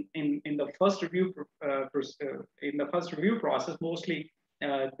in the first review process, mostly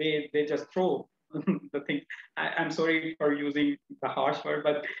they just throw the thing. I'm sorry for using the harsh word,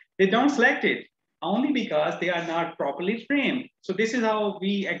 but they don't select it only because they are not properly framed. So this is how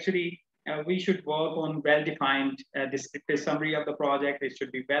we actually We should work on well-defined descriptive summary of the project. It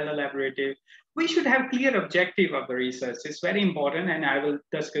should be well elaborated. We should have clear objective of the research. It's very important, and I will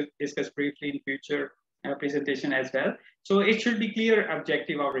discuss briefly in future presentation as well. So it should be clear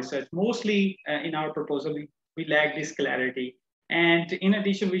objective of research. Mostly in our proposal, we lack this clarity. And in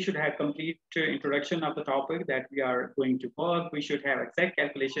addition, we should have complete introduction of the topic that we are going to work. We should have exact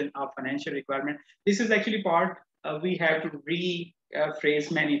calculation of financial requirement. This is actually part we have to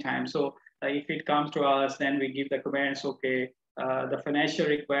rephrase many times. So if it comes to us, then we give the comments, okay, the financial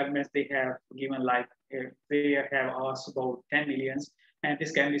requirements they have given, like they have asked about 10 millions, and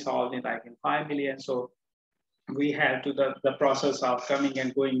this can be solved in like in 5 million. So we have to the process of coming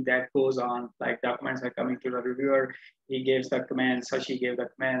and going that goes on, like documents are coming to the reviewer, he gives the comments, or she gave the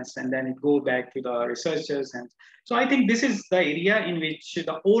comments, and then it go back to the researchers. And so I think this is the area in which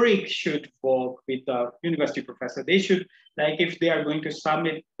the ORIC should work with the university professor. They should, like if they are going to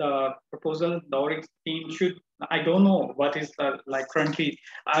submit the proposal, the ORIC team should, I don't know what is the, like currently,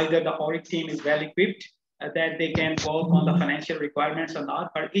 either the ORIC team is well equipped that they can work on the financial requirements or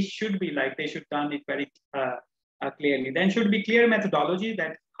not, but it should be like they should done it very clearly. Then should be clear methodology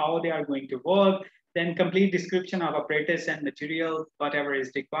that how they are going to work, then complete description of apparatus and material, whatever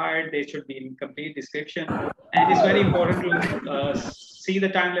is required, they should be in complete description. And it's very important to see the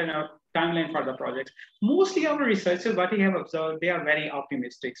timeline for the project. Mostly our researchers, what we have observed, they are very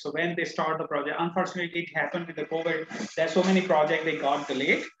optimistic. So when they start the project, unfortunately, it happened with the COVID, there's so many projects, they got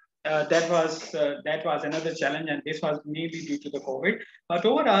delayed. That was another challenge, and this was mainly due to the COVID. But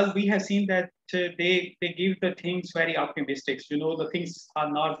overall, we have seen that they give the things very optimistic. You know, the things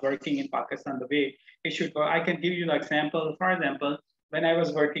are not working in Pakistan the way it should work. I can give you an example. For example, when I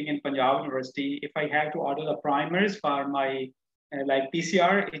was working in Punjab University, if I had to order the primers for my like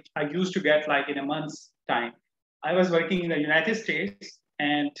PCR, I used to get like in a month's time. I was working in the United States,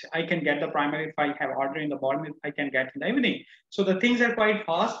 and I can get the primary if I have order in the morning, I can get in the evening. So the things are quite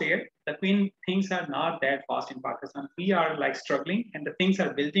fast there. The things are not that fast in Pakistan. We are like struggling, and the things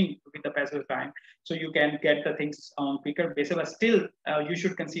are building with the passage of time. So you can get the things on quicker basis, but still you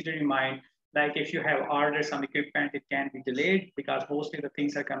should consider in mind, like if you have ordered some equipment, it can be delayed because mostly the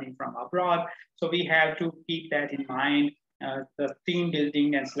things are coming from abroad. So we have to keep that in mind, the team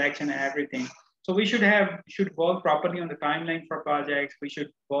building and selection and everything. So we should work properly on the timeline for projects. We should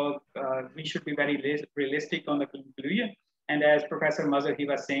work, we should be very realistic on the conclusion. And as Professor Mazhar, he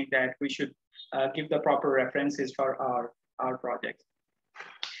was saying that we should give the proper references for our projects.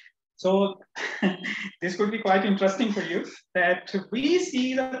 So this could be quite interesting for you, that we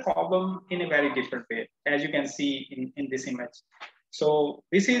see the problem in a very different way, as you can see in this image. So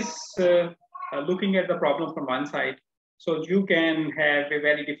this is looking at the problem from one side. So you can have a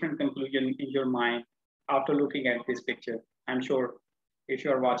very different conclusion in your mind after looking at this picture. I'm sure if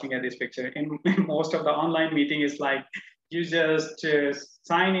you're watching at this picture, in most of the online meeting is like, you just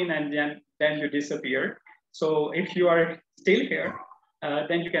sign in and then you disappear. So if you are still here,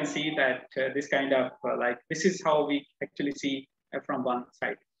 then you can see that this kind of like, this is how we actually see from one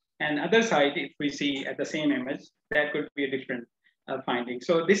side. And other side, if we see at the same image, that could be a different finding.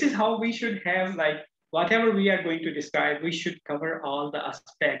 So this is how we should have, like, whatever we are going to describe, we should cover all the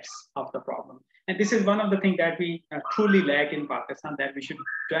aspects of the problem. And this is one of the things that we truly lack in Pakistan, that we should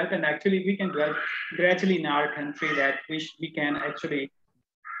develop, and actually we can develop gradually in our country, that we can actually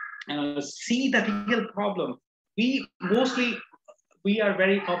see the real problem. We are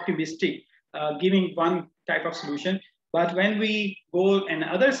very optimistic, giving one type of solution, but when we go on the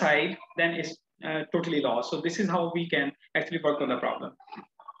other side, then it's totally lost. So this is how we can actually work on the problem.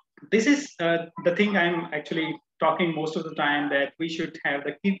 This is the thing I'm actually talking most of the time, that we should have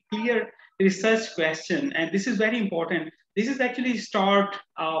the clear research question. And this is very important. This is actually start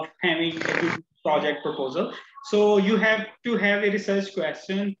of having a good project proposal. So you have to have a research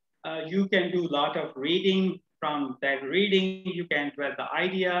question. You can do a lot of reading. From that reading, you can develop the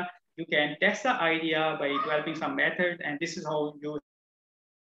idea. You can test the idea by developing some method. And this is how you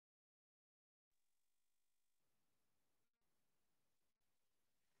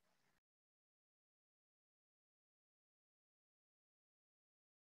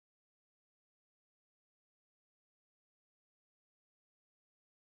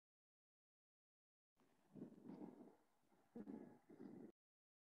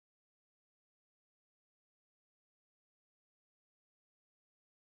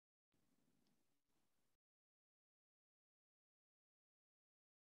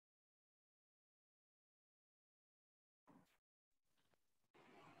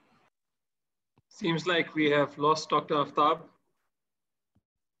Seems like we have lost Dr. Aftab.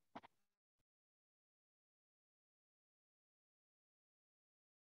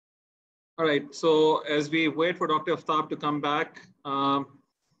 All right, so as we wait for Dr. Aftab to come back, in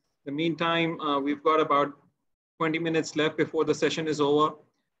the meantime, we've got about 20 minutes left before the session is over.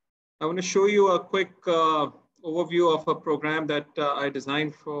 I want to show you a quick overview of a program that I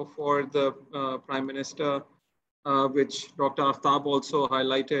designed for the Prime Minister, which Dr. Aftab also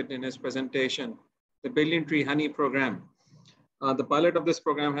highlighted in his presentation, the Billion Tree Honey Program. The pilot of this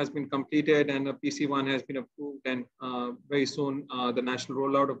program has been completed and a PC1 has been approved, and very soon the national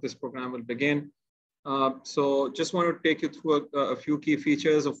rollout of this program will begin. So just want to take you through a few key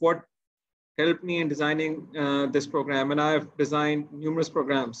features of what helped me in designing this program. And I've designed numerous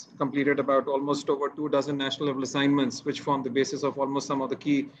programs, completed about almost over 24 national level assignments, which form the basis of almost some of the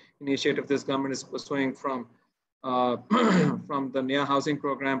key initiatives this government is pursuing, from from the Naya Housing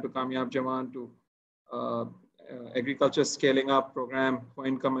Program to Kamyab Jawan to agriculture scaling up program for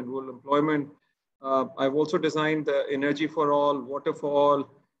income and rural employment. I've also designed the Energy for All, Water for All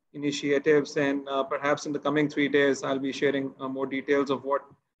initiatives, and perhaps in the coming 3 days, I'll be sharing more details of what,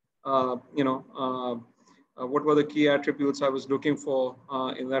 what were the key attributes I was looking for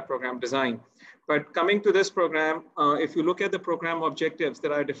in that program design. But coming to this program, if you look at the program objectives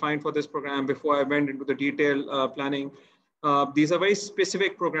that I defined for this program before I went into the detailed planning, these are very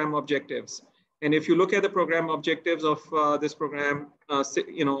specific program objectives. And if you look at the program objectives of this program,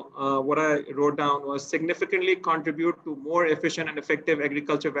 what I wrote down was significantly contribute to more efficient and effective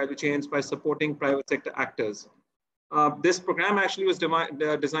agriculture value chains by supporting private sector actors. This program actually was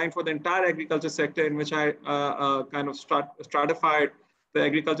designed for the entire agriculture sector, in which I kind of stratified the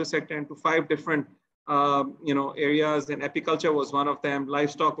agriculture sector into 5 different areas, and apiculture was one of them,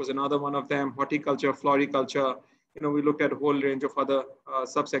 livestock was another one of them, horticulture, floriculture. We looked at a whole range of other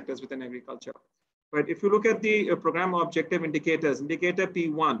subsectors within agriculture. But if you look at the program objective indicators, indicator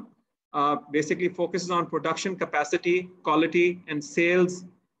P1 basically focuses on production capacity, quality, and sales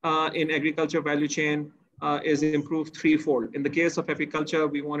in agriculture value chain is improved 3-fold. In the case of apiculture,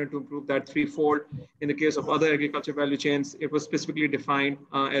 we wanted to improve that 3-fold. In the case of other agriculture value chains, it was specifically defined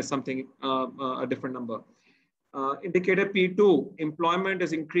as something, a different number. Indicator P2, employment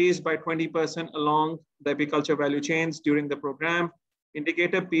is increased by 20% along the apiculture value chains during the program.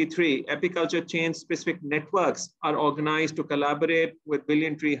 Indicator P3, apiculture chain specific networks are organized to collaborate with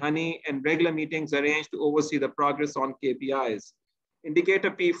Billion Tree Honey, and regular meetings arranged to oversee the progress on KPIs.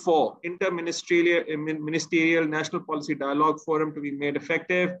 Indicator P4, interministerial national policy dialogue forum to be made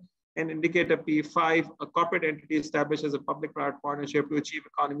effective. And indicator P5, a corporate entity established as a public-private partnership to achieve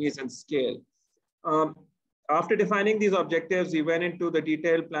economies and scale. After defining these objectives, we went into the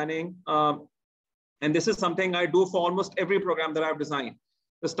detailed planning. And this is something I do for almost every program that I've designed.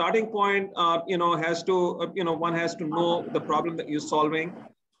 The starting point, one has to know the problem that you're solving,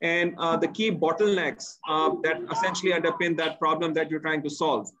 and the key bottlenecks that essentially underpin that problem that you're trying to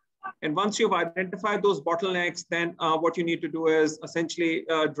solve. And once you've identified those bottlenecks, then what you need to do is essentially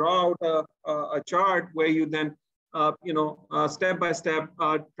draw out a chart where you then, step by step,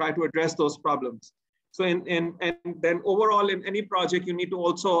 try to address those problems. So and then overall in any project, you need to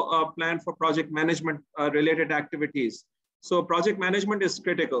also plan for project management related activities. So project management is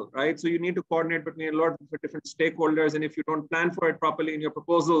critical, right? So you need to coordinate between a lot of different stakeholders. And if you don't plan for it properly in your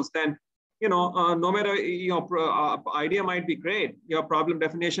proposals, then, no matter your idea might be great, your problem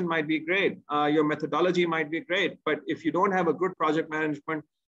definition might be great, your methodology might be great. But if you don't have a good project management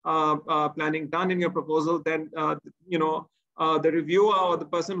planning done in your proposal, then, the reviewer or the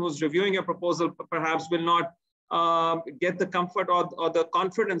person who's reviewing your proposal perhaps will not get the comfort or the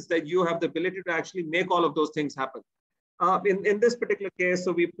confidence that you have the ability to actually make all of those things happen. In this particular case,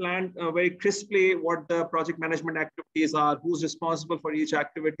 so we planned very crisply what the project management activities are, who's responsible for each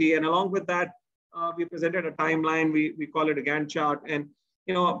activity. And along with that, we presented a timeline, we call it a Gantt chart. And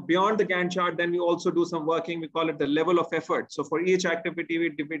beyond the Gantt chart, then we also do some working, we call it the level of effort. So for each activity, we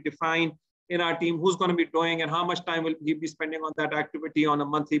define in our team who's going to be doing and how much time will he be spending on that activity on a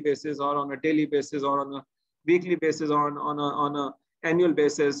monthly basis or on a daily basis or on a weekly basis or on an annual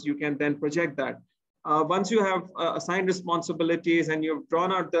basis. You can then project that. Once you have assigned responsibilities and you've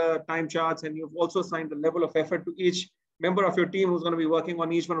drawn out the time charts and you've also assigned the level of effort to each member of your team who's going to be working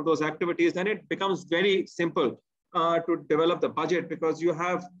on each one of those activities, then it becomes very simple to develop the budget, because you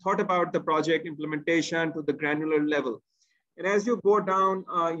have thought about the project implementation to the granular level. And as you go down,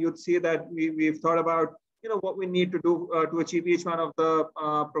 you'd see that we've thought about, what we need to do to achieve each one of the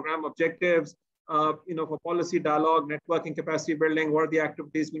program objectives, for policy dialogue, networking, capacity building, what are the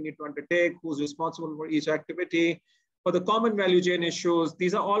activities we need to undertake, who's responsible for each activity. For the common value chain issues,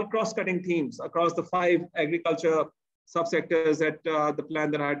 these are all cross-cutting themes across the 5 agriculture subsectors that the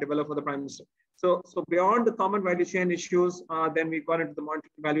plan that I had developed for the Prime Minister. So beyond the common value chain issues, then we got into the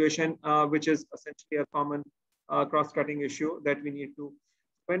monitoring evaluation, which is essentially a common cross-cutting issue that we need to.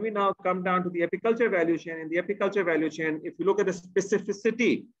 When we now come down to the apiculture value chain, in the apiculture value chain, if you look at the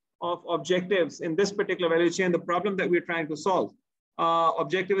specificity of objectives in this particular value chain, the problem that we're trying to solve,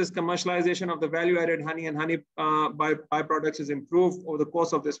 objective is commercialization of the value-added honey and honey byproducts is improved over the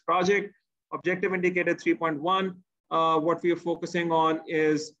course of this project. Objective indicator 3.1, what we are focusing on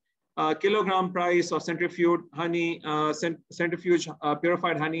is kilogram price of centrifuge honey, centrifuge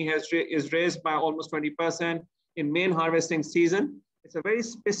purified honey is raised by almost 20% in main harvesting season. It's a very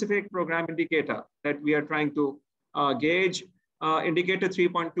specific program indicator that we are trying to gauge. Indicator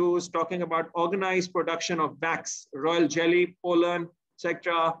 3.2 is talking about organized production of wax, royal jelly, pollen,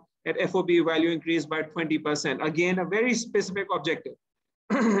 etc. at FOB value increased by 20%. Again, a very specific objective,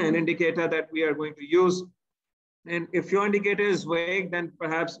 an indicator that we are going to use. And if your indicator is vague, then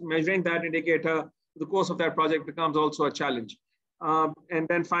perhaps measuring that indicator the course of that project becomes also a challenge. And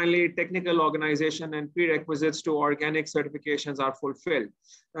then finally, technical organization and prerequisites to organic certifications are fulfilled.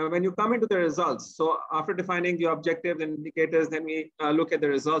 When you come into the results, so after defining the objectives and indicators, then we look at the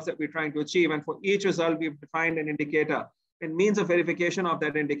results that we're trying to achieve. And for each result, we've defined an indicator and means of verification of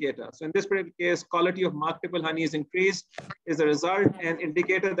that indicator. So in this particular case, quality of marketable honey is increased is the result, and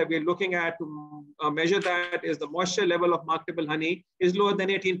indicator that we're looking at to measure that is the moisture level of marketable honey is lower than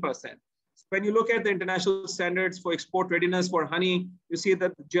 18%. When you look at the international standards for export readiness for honey, you see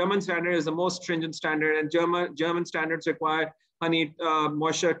that the German standard is the most stringent standard, and German standards require honey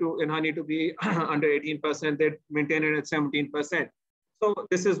moisture in honey to be under 18%. They maintain it at 17%. So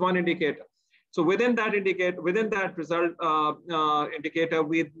this is one indicator. So within that result indicator,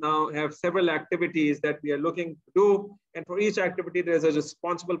 we now have several activities that we are looking to do, and for each activity there's a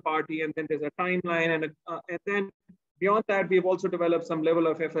responsible party, and then there's a timeline, and then beyond that, we've also developed some level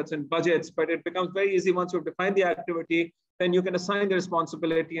of efforts and budgets, but it becomes very easy once you've defined the activity, then you can assign the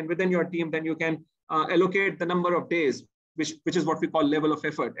responsibility, and within your team, then you can allocate the number of days, which is what we call level of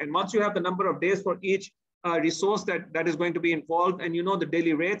effort. And once you have the number of days for each resource that is going to be involved, and you know the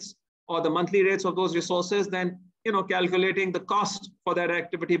daily rates or the monthly rates of those resources, then calculating the cost for that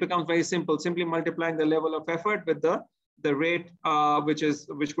activity becomes very simple, simply multiplying the level of effort with the rate,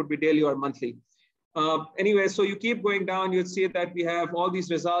 which could be daily or monthly. Anyway, so you keep going down, you'll see that we have all these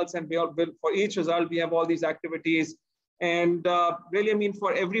results, and for each result, we have all these activities. And really, I mean,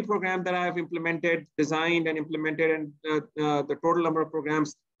 for every program that I have implemented, designed and implemented, and the total number of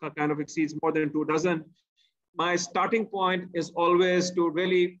programs kind of exceeds more than 24, my starting point is always to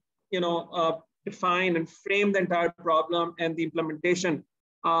really, define and frame the entire problem and the implementation,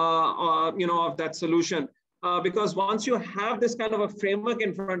 of that solution. Because once you have this kind of a framework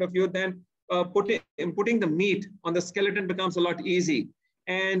in front of you, then putting the meat on the skeleton becomes a lot easy,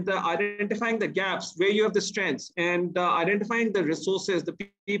 and identifying the gaps where you have the strengths, and identifying the resources, the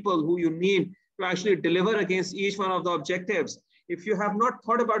people who you need to actually deliver against each one of the objectives. If you have not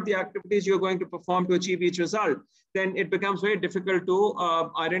thought about the activities you're going to perform to achieve each result, then it becomes very difficult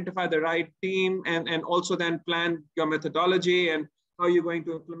to identify the right team, and also then plan your methodology and how you're going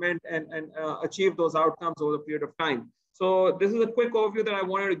to implement and achieve those outcomes over a period of time. So this is a quick overview that I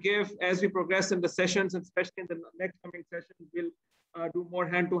wanted to give. As we progress in the sessions, and especially in the next coming session, we'll do more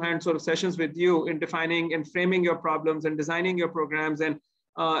hand-to-hand sort of sessions with you in defining and framing your problems and designing your programs, and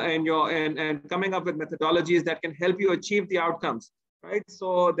coming up with methodologies that can help you achieve the outcomes, right?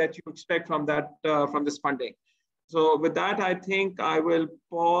 So that you expect from this funding. So with that, I think I will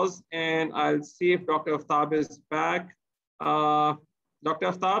pause, and I'll see if Dr. Aftab is back. Dr.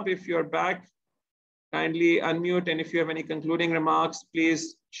 Aftab, if you're back, kindly unmute, and if you have any concluding remarks,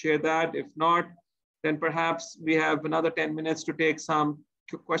 please share that. If not, then perhaps we have another 10 minutes to take some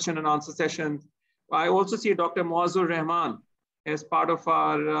question and answer sessions. I also see Dr. Muazzur Rahman as part of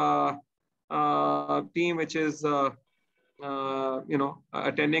our team, which is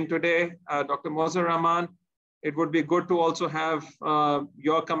attending today. Dr. Muazzur Rahman, it would be good to also have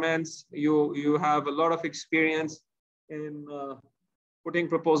your comments. You have a lot of experience in putting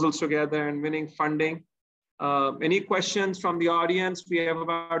proposals together and winning funding. Any questions from the audience? We have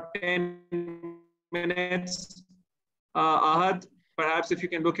about 10 minutes. Ahad, perhaps if you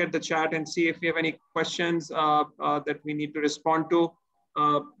can look at the chat and see if we have any questions that we need to respond to.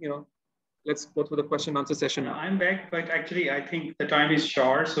 Let's go through the question and answer session now. I'm back, but actually I think the time is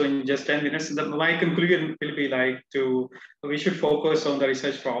short. So in just 10 minutes, my conclusion will be we should focus on the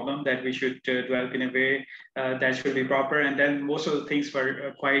research problem that we should develop in a way that should be proper. And then most of the things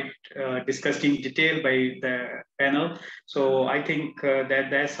were quite discussed in detail by the panel. So I think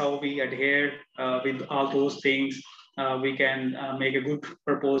that's how we adhere with all those things. we can make a good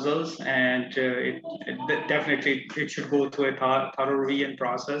proposals, and definitely it should go through a thorough review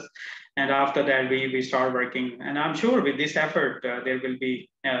process. And after that, we start working. And I'm sure with this effort, there will be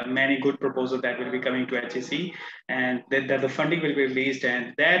many good proposals that will be coming to HEC, and that the funding will be released,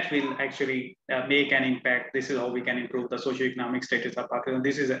 and that will actually make an impact. This is how we can improve the socioeconomic status of Pakistan.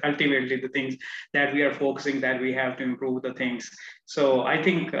 This is ultimately the things that we are focusing, that we have to improve the things. So I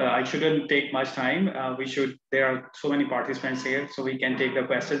think I shouldn't take much time. There are so many participants here, so we can take the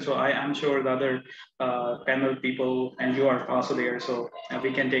questions. So I'm sure the other panel people and you are also there, so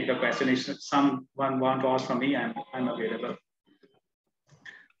we can take the question. If someone want to ask from me, I'm available.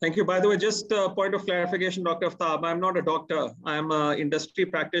 Thank you. By the way, just a point of clarification, Dr. Aftab, I'm not a doctor. I'm an industry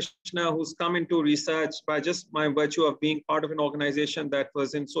practitioner who's come into research by just my virtue of being part of an organization that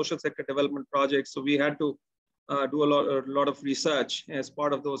was in social sector development projects. So we had to do a lot of research as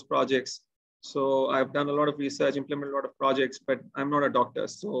part of those projects. So I've done a lot of research, implemented a lot of projects, but I'm not a doctor.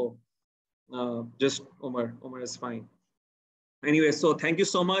 So just Umar is fine. Anyway, so thank you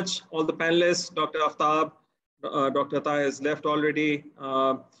so much, all the panelists, Dr. Aftab, Dr. Ataya has left already,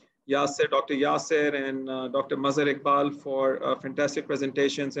 Dr. Yasser and Dr. Mazhar Iqbal for fantastic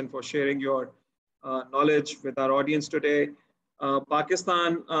presentations and for sharing your knowledge with our audience today.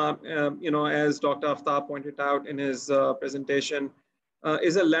 Pakistan, as Dr. Aftab pointed out in his presentation,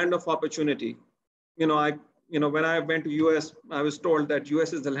 is a land of opportunity. When I went to US, I was told that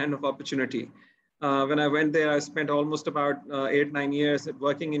US is the land of opportunity. When I went there, I spent almost about 8-9 years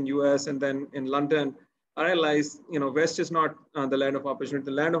working in US and then in London. I realized, West is not the land of opportunity.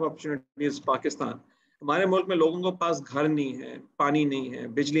 The land of opportunity is Pakistan. हमारे मुल्क में लोगों के पास घर नहीं है, पानी नहीं है,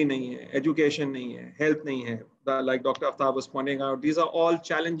 बिजली नहीं है, education नहीं है, health नहीं है. Like Dr. Aftab was pointing out, these are all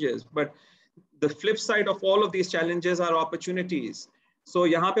challenges. But the flip side of all of these challenges are opportunities. So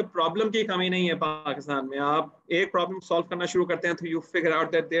यहाँ पे problem की कमी नहीं है पाकिस्तान में. आप एक problem solve करना शुरू करते हैं, तो you figure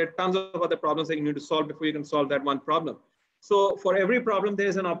out that there are tons of other problems that you need to solve before you can solve that one problem. So for every problem, there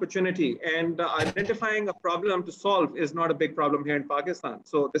is an opportunity, and identifying a problem to solve is not a big problem here in Pakistan.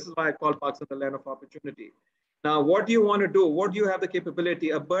 So this is why I call Pakistan the land of opportunity. Now, what do you want to do? What do you have the capability?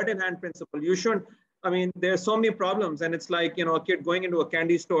 A bird in hand principle. You shouldn't, there are so many problems, and it's like, a kid going into a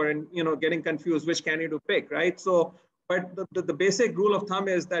candy store and, getting confused which candy to pick, right? So, but the basic rule of thumb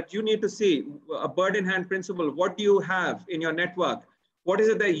is that you need to see a bird in hand principle. What do you have in your network? What is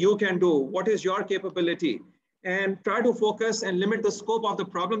it that you can do? What is your capability? And try to focus and limit the scope of the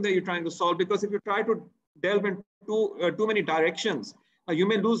problem that you're trying to solve. Because if you try to delve into too many directions, you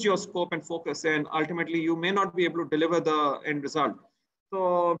may lose your scope and focus, and ultimately you may not be able to deliver the end result.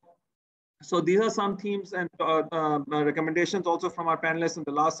 So these are some themes and recommendations also from our panelists in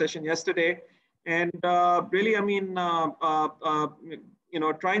the last session yesterday. And really,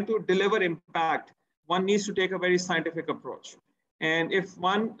 trying to deliver impact, one needs to take a very scientific approach. And if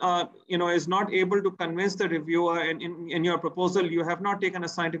one, is not able to convince the reviewer in your proposal, you have not taken a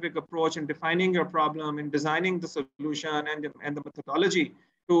scientific approach in defining your problem and designing the solution and the methodology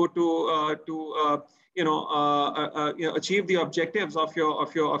to achieve the objectives of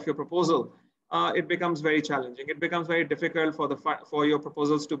your proposal, it becomes very challenging. It becomes very difficult for your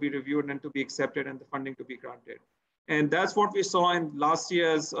proposals to be reviewed and to be accepted and the funding to be granted. And that's what we saw in last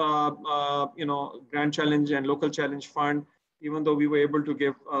year's, Grand Challenge and Local Challenge Fund. Even though we were able to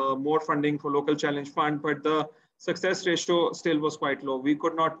give more funding for Local Challenge Fund, but the success ratio still was quite low. We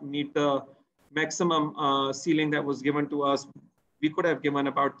could not meet the maximum ceiling that was given to us. We could have given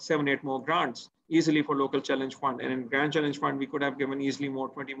about 7-8 more grants easily for Local Challenge Fund. And in Grand Challenge Fund, we could have given easily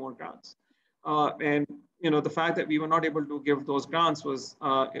 20 more grants. And the fact that we were not able to give those grants was,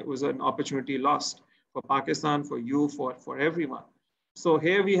 it was an opportunity lost for Pakistan, for you, for everyone. So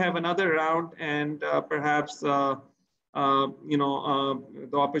here we have another round, and perhaps the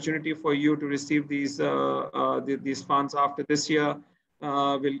opportunity for you to receive these funds after this year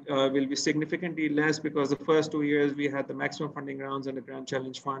will be significantly less, because the first 2 years we had the maximum funding rounds and the Grand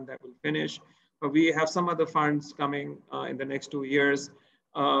Challenge Fund that will finish. But we have some other funds coming in the next 2 years.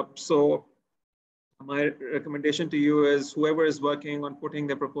 So my recommendation to you is, whoever is working on putting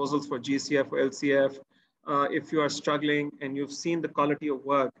the proposals for GCF or LCF, if you are struggling and you've seen the quality of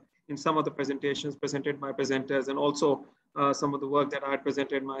work in some of the presentations presented by presenters, and also some of the work that I had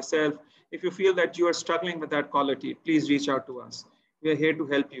presented myself, if you feel that you are struggling with that quality, please reach out to us. We are here to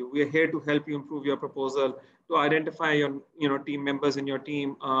help you. We are here to help you improve your proposal, to identify your team members in your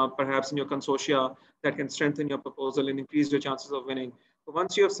team, perhaps in your consortia, that can strengthen your proposal and increase your chances of winning. But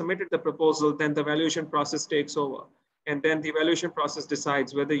once you have submitted the proposal, then the evaluation process takes over. And then the evaluation process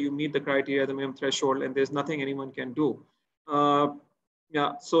decides whether you meet the criteria, the minimum threshold, and there's nothing anyone can do.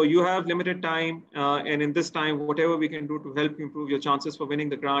 Yeah, so you have limited time, and in this time, whatever we can do to help improve your chances for winning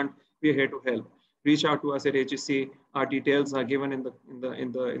the grant, we are here to help. Reach out to us at HEC. Our details are given in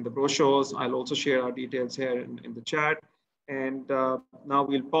the brochures. I'll also share our details here in the chat. And now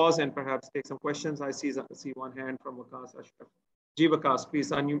we'll pause and perhaps take some questions. I see one hand from Waqas Ashraf. Ji Waqas,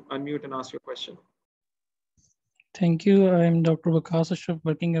 please unmute and ask your question. Thank you. I'm Dr. Waqas Ashraf,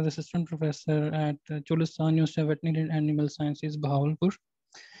 working as assistant professor at Cholistan University of Veterinary and Animal Sciences, Bahawalpur.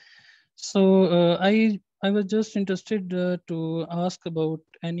 So I was just interested to ask about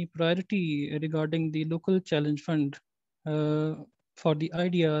any priority regarding the local challenge fund for the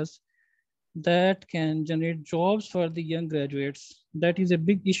ideas that can generate jobs for the young graduates. That is a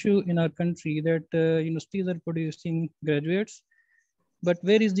big issue in our country, that universities are producing graduates, but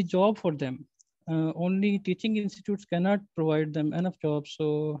where is the job for them? Only teaching institutes cannot provide them enough jobs.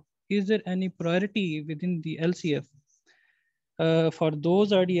 So is there any priority within the LCF for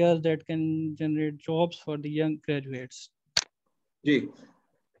those ideas that can generate jobs for the young graduates? Ji.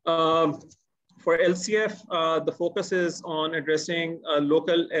 For LCF, the focus is on addressing a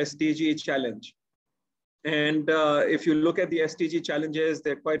local SDG challenge. And if you look at the SDG challenges,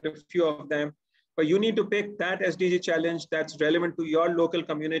 there are quite a few of them, but you need to pick that SDG challenge that's relevant to your local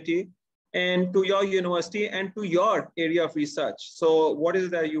community and to your university and to your area of research. So what is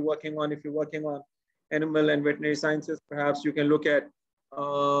it that you're working on? If you're working on animal and veterinary sciences, perhaps you can look at,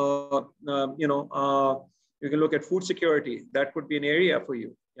 you can look at food security. That could be an area for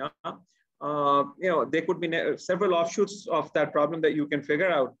you. Yeah. There could be several offshoots of that problem that you can figure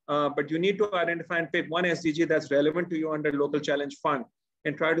out, but you need to identify and pick one SDG that's relevant to you under local challenge fund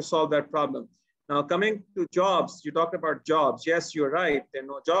and try to solve that problem. Now, coming to jobs, you talked about jobs. Yes, you're right. There are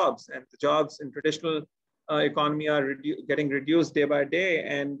no jobs, and the jobs in traditional economy are getting reduced day by day.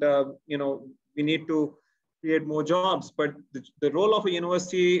 And we need to create more jobs. But the role of a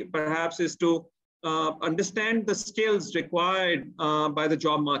university perhaps is to understand the skills required by the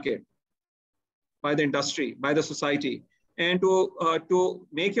job market, by the industry, by the society, and to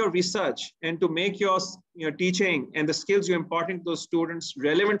make your research and to make your teaching and the skills you're imparting to those students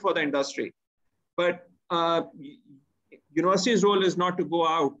relevant for the industry. But university's role is not to go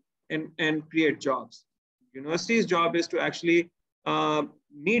out and create jobs. University's job is to actually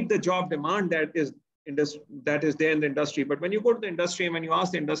meet the job demand that is there in the industry. But when you go to the industry and when you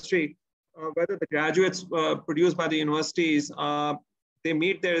ask the industry whether the graduates produced by the universities, they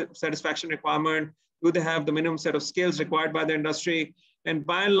meet their satisfaction requirement, do they have the minimum set of skills required by the industry? And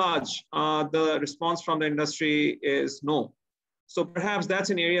by and large, the response from the industry is no. So perhaps that's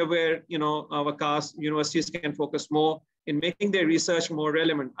an area where, Waqas, universities can focus more in making their research more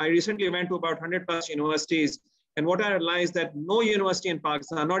relevant. I recently went to about 100+ universities, and what I realized that no university in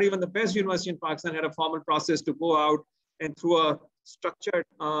Pakistan, not even the best university in Pakistan, had a formal process to go out and through a structured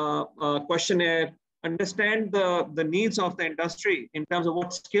questionnaire, understand the needs of the industry in terms of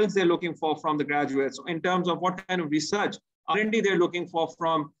what skills they're looking for from the graduates, in terms of what kind of research, R&D they're looking for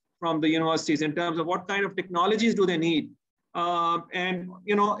from the universities, in terms of what kind of technologies do they need.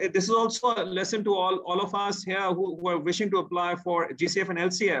 This is also a lesson to all of us here who are wishing to apply for GCF and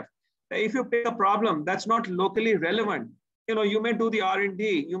LCF. If you pick a problem that's not locally relevant, you may do the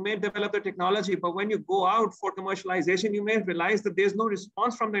R&D, you may develop the technology, but when you go out for commercialization, you may realize that there's no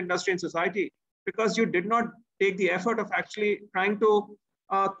response from the industry and society because you did not take the effort of actually trying to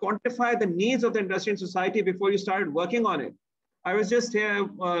quantify the needs of the industry and society before you started working on it. I was just here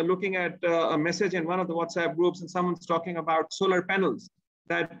looking at a message in one of the WhatsApp groups, and someone's talking about solar panels,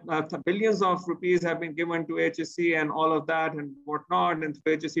 that billions of rupees have been given to HSC and all of that and whatnot, and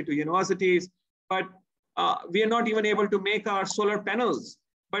through HSC to universities. But we are not even able to make our solar panels.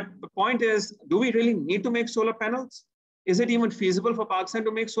 But the point is, do we really need to make solar panels? Is it even feasible for Pakistan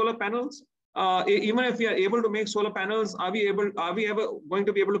to make solar panels? Even if we are able to make solar panels, are we ever going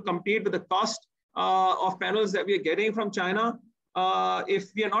to be able to compete with the cost of panels that we are getting from China?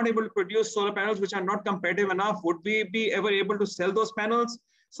 If we are not able to produce solar panels which are not competitive enough, would we be ever able to sell those panels?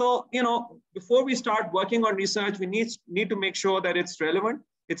 So, before we start working on research, we need to make sure that it's relevant,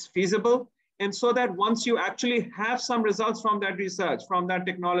 it's feasible, and so that once you actually have some results from that research, from that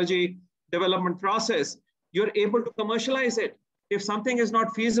technology development process, you're able to commercialize it. If something is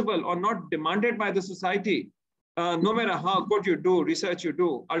not feasible or not demanded by the society, no matter how good you do, research you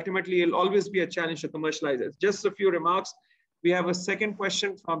do, ultimately it'll always be a challenge to commercialize it. Just a few remarks. We have a second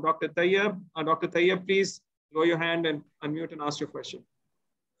question from Dr. Tayyab. Dr. Tayyab, please lower your hand and unmute and ask your question.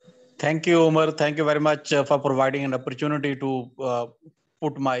 Thank you, Umar. Thank you very much for providing an opportunity to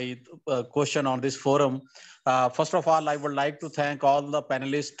put my question on this forum. First of all, I would like to thank all the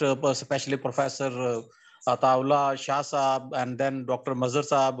panelists, especially Professor Ataullah Shah Saab, and then Dr. Mazhar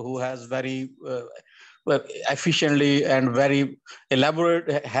Saab, who has very efficiently and very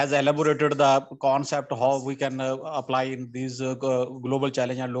elaborated the concept how we can apply in these global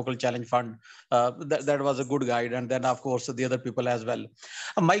challenge and local challenge fund. That was a good guide, and then of course the other people as well.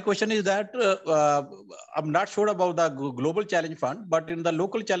 My question is that I'm not sure about the global challenge fund, but in the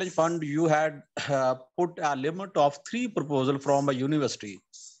local challenge fund you had put a limit of 3 proposals from a university.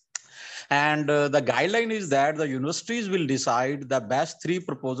 And the guideline is that the universities will decide the best 3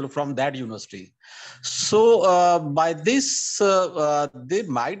 proposals from that university. So by this, there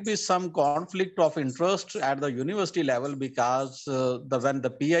might be some conflict of interest at the university level, because when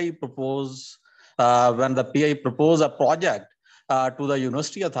the PI propose a project to the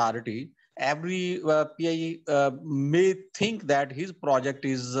university authority, every PI may think that his project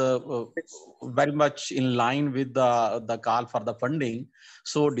is very much in line with the call for the funding.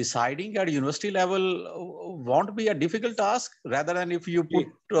 So deciding at university level won't be a difficult task, rather than if you put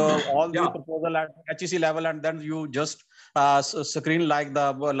all the proposal at HEC level and then you just screen like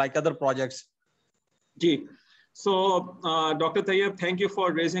other projects. Ji. So Dr. Tayyab, thank you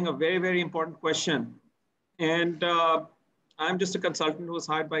for raising a very, very important question. And I'm just a consultant who was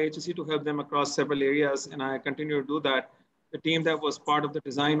hired by HEC to help them across several areas, and I continue to do that. The team that was part of the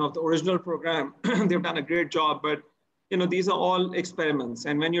design of the original program, they've done a great job, but these are all experiments.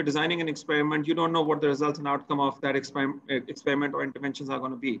 And when you're designing an experiment, you don't know what the results and outcome of that experiment or interventions are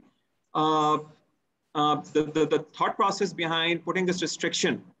going to be. The thought process behind putting this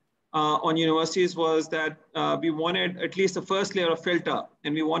restriction on universities was that we wanted at least the first layer of filter,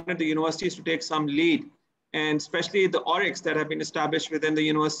 and we wanted the universities to take some lead, and especially the ORICs that have been established within the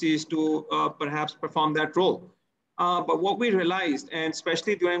universities to perhaps perform that role. But what we realized, and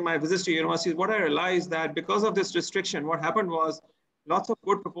especially during my visits to universities, what I realized that because of this restriction, what happened was lots of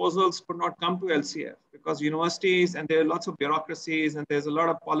good proposals could not come to LCF because universities, and there are lots of bureaucracies, and there's a lot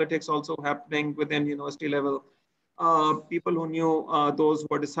of politics also happening within university level. People who knew those who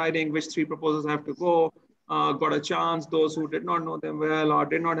were deciding which 3 proposals have to go, got a chance. Those who did not know them well or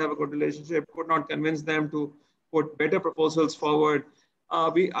did not have a good relationship could not convince them to put better proposals forward.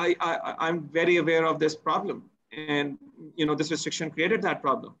 I'm very aware of this problem, and this restriction created that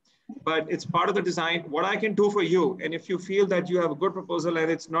problem. But it's part of the design. What I can do for you, and if you feel that you have a good proposal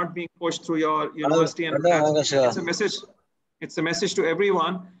and it's not being pushed through your university, and it's a message. It's a message to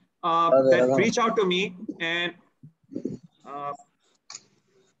everyone. That reach out to me and.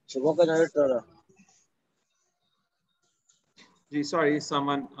 Sorry,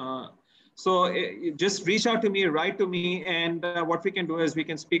 someone. So just reach out to me, write to me, and what we can do is we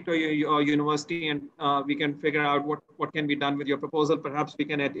can speak to your university, and we can figure out what can be done with your proposal. Perhaps we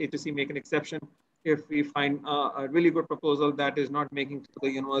can at HEC make an exception if we find a really good proposal that is not making it to the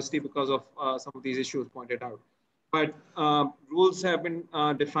university because of some of these issues pointed out. But rules have been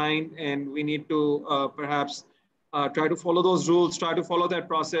defined, and we need to perhaps try to follow those rules, try to follow that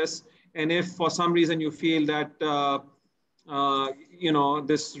process. And if for some reason you feel that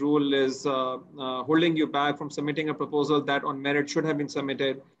this rule is holding you back from submitting a proposal that on merit should have been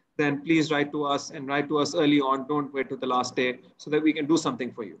submitted, then please write to us, and write to us early on. Don't wait to the last day, so that we can do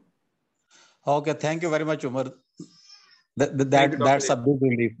something for you. Okay, thank you very much, Umar. That's a big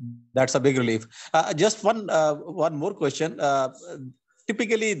relief. That's a big relief. Just one more question.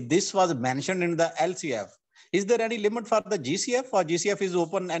 Typically, this was mentioned in the LCF. Is there any limit for the GCF, or GCF is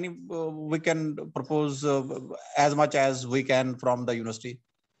open? We can propose as much as we can from the university?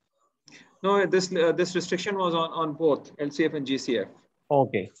 No, this restriction was on both LCF and GCF.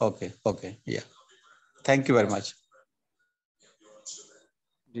 Okay. Yeah. Thank you very much.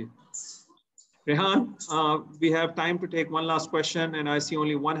 Rehan, we have time to take one last question, and I see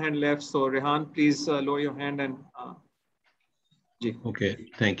only one hand left. So Rehan, please lower your hand and. Okay,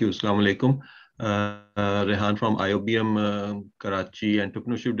 thank you. Assalamu alaikum. Rehan from IOBM Karachi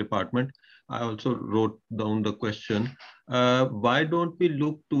Entrepreneurship Department. I also wrote down the question. Why don't we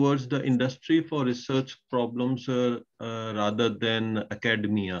look towards the industry for research problems rather than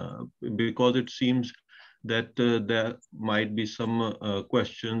academia? Because it seems that there might be some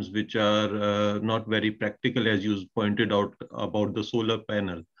questions which are not very practical, as you pointed out about the solar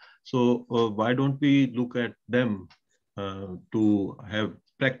panel. So why don't we look at them to have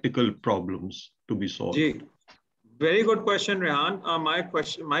practical problems to be solved? Very good question, Rehan.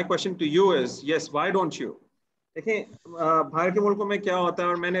 My question to you is, yes, why don't you? देखिए बाहर के मुल्कों में क्या होता है,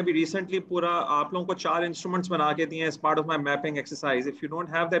 और मैंने अभी recently पूरा आप लोगों को 4 instruments बना के दिए as part of my mapping exercise. If you don't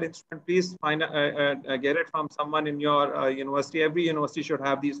have that instrument, please find get it from someone in your university. Every university should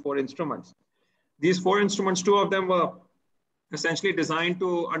have these 4 instruments. These 4 instruments, 2 of them were essentially designed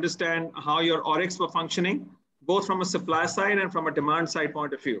to understand how your ORICs were functioning, both from a supply side and from a demand side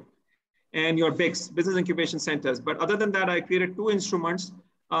point of view, and your BICs, Business Incubation Centers. But other than that, I created 2 instruments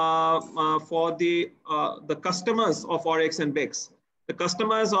for the customers of ORICs and BICs. The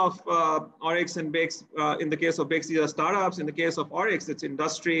customers of ORICs and BICs, in the case of BICs, these are startups. In the case of ORICs, it's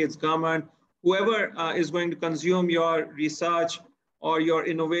industry, it's government, whoever is going to consume your research or your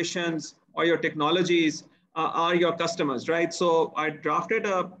innovations or your technologies are your customers, right? So I drafted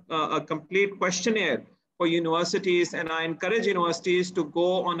a complete questionnaire for universities, and I encourage universities to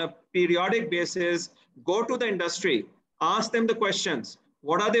go on a periodic basis, go to the industry, ask them the questions.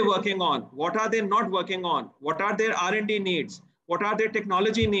 What are they working on? What are they not working on? What are their R&D needs? What are their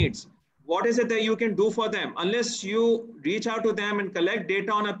technology needs? What is it that you can do for them? Unless you reach out to them and collect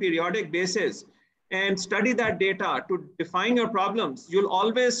data on a periodic basis and study that data to define your problems, you'll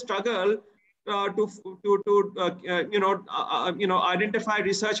always struggle to identify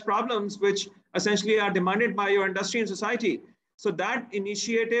research problems which essentially are demanded by your industry and society. So that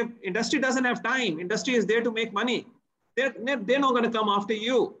initiative, industry doesn't have time. Industry is there to make money. They're not going to come after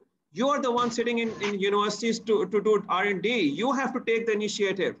you. You are the one sitting in universities to do R&D. You have to take the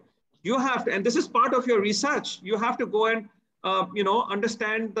initiative. You have to, and this is part of your research. You have to go and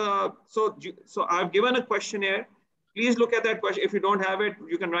understand the. So I've given a questionnaire. Please look at that question. If you don't have it,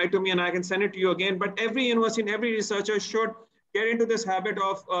 you can write to me and I can send it to you again. But every university and every researcher should get into this habit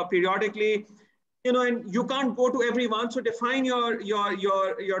of periodically, and you can't go to everyone. So define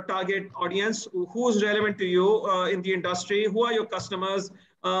your target audience, who's relevant to you in the industry, who are your customers.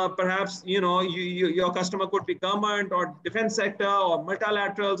 Perhaps your customer could be government or defense sector or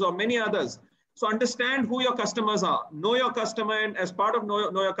multilaterals or many others. So understand who your customers are. Know your customer, and as part of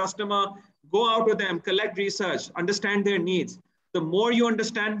know your customer, go out with them, collect research, understand their needs. The more you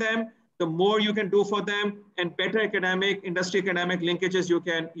understand them, the more you can do for them, and better industry academic linkages you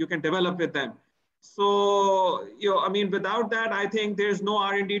can develop with them. So without that, I think there's no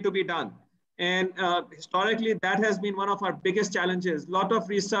R&D to be done. And historically, that has been one of our biggest challenges. A lot of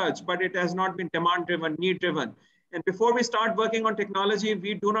research, but it has not been demand-driven, need-driven. And before we start working on technology,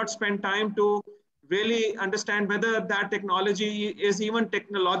 we do not spend time to really understand whether that technology is even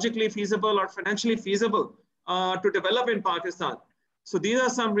technologically feasible or financially feasible to develop in Pakistan. So these are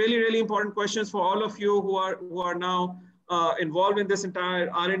some really, really important questions for all of you who are now involved in this entire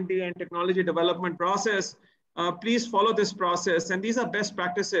R&D and technology development process. Please follow this process. And these are best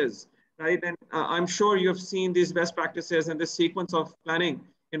practices, right? And I'm sure you've seen these best practices and this sequence of planning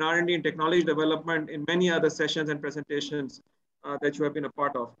in R&D and technology development in many other sessions and presentations that you have been a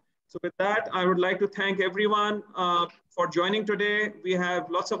part of. So with that, I would like to thank everyone for joining today. We have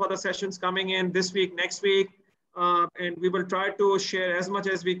lots of other sessions coming in this week, next week, and we will try to share as much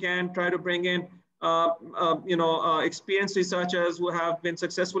as we can, try to bring in experienced researchers who have been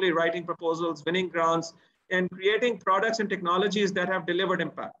successfully writing proposals, winning grants, and creating products and technologies that have delivered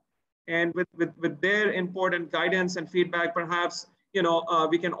impact. And with their input and guidance and feedback, perhaps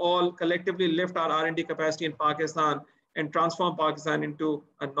we can all collectively lift our R&D capacity in Pakistan and transform Pakistan into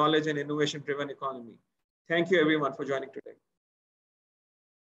a knowledge and innovation-driven economy. Thank you, everyone, for joining today.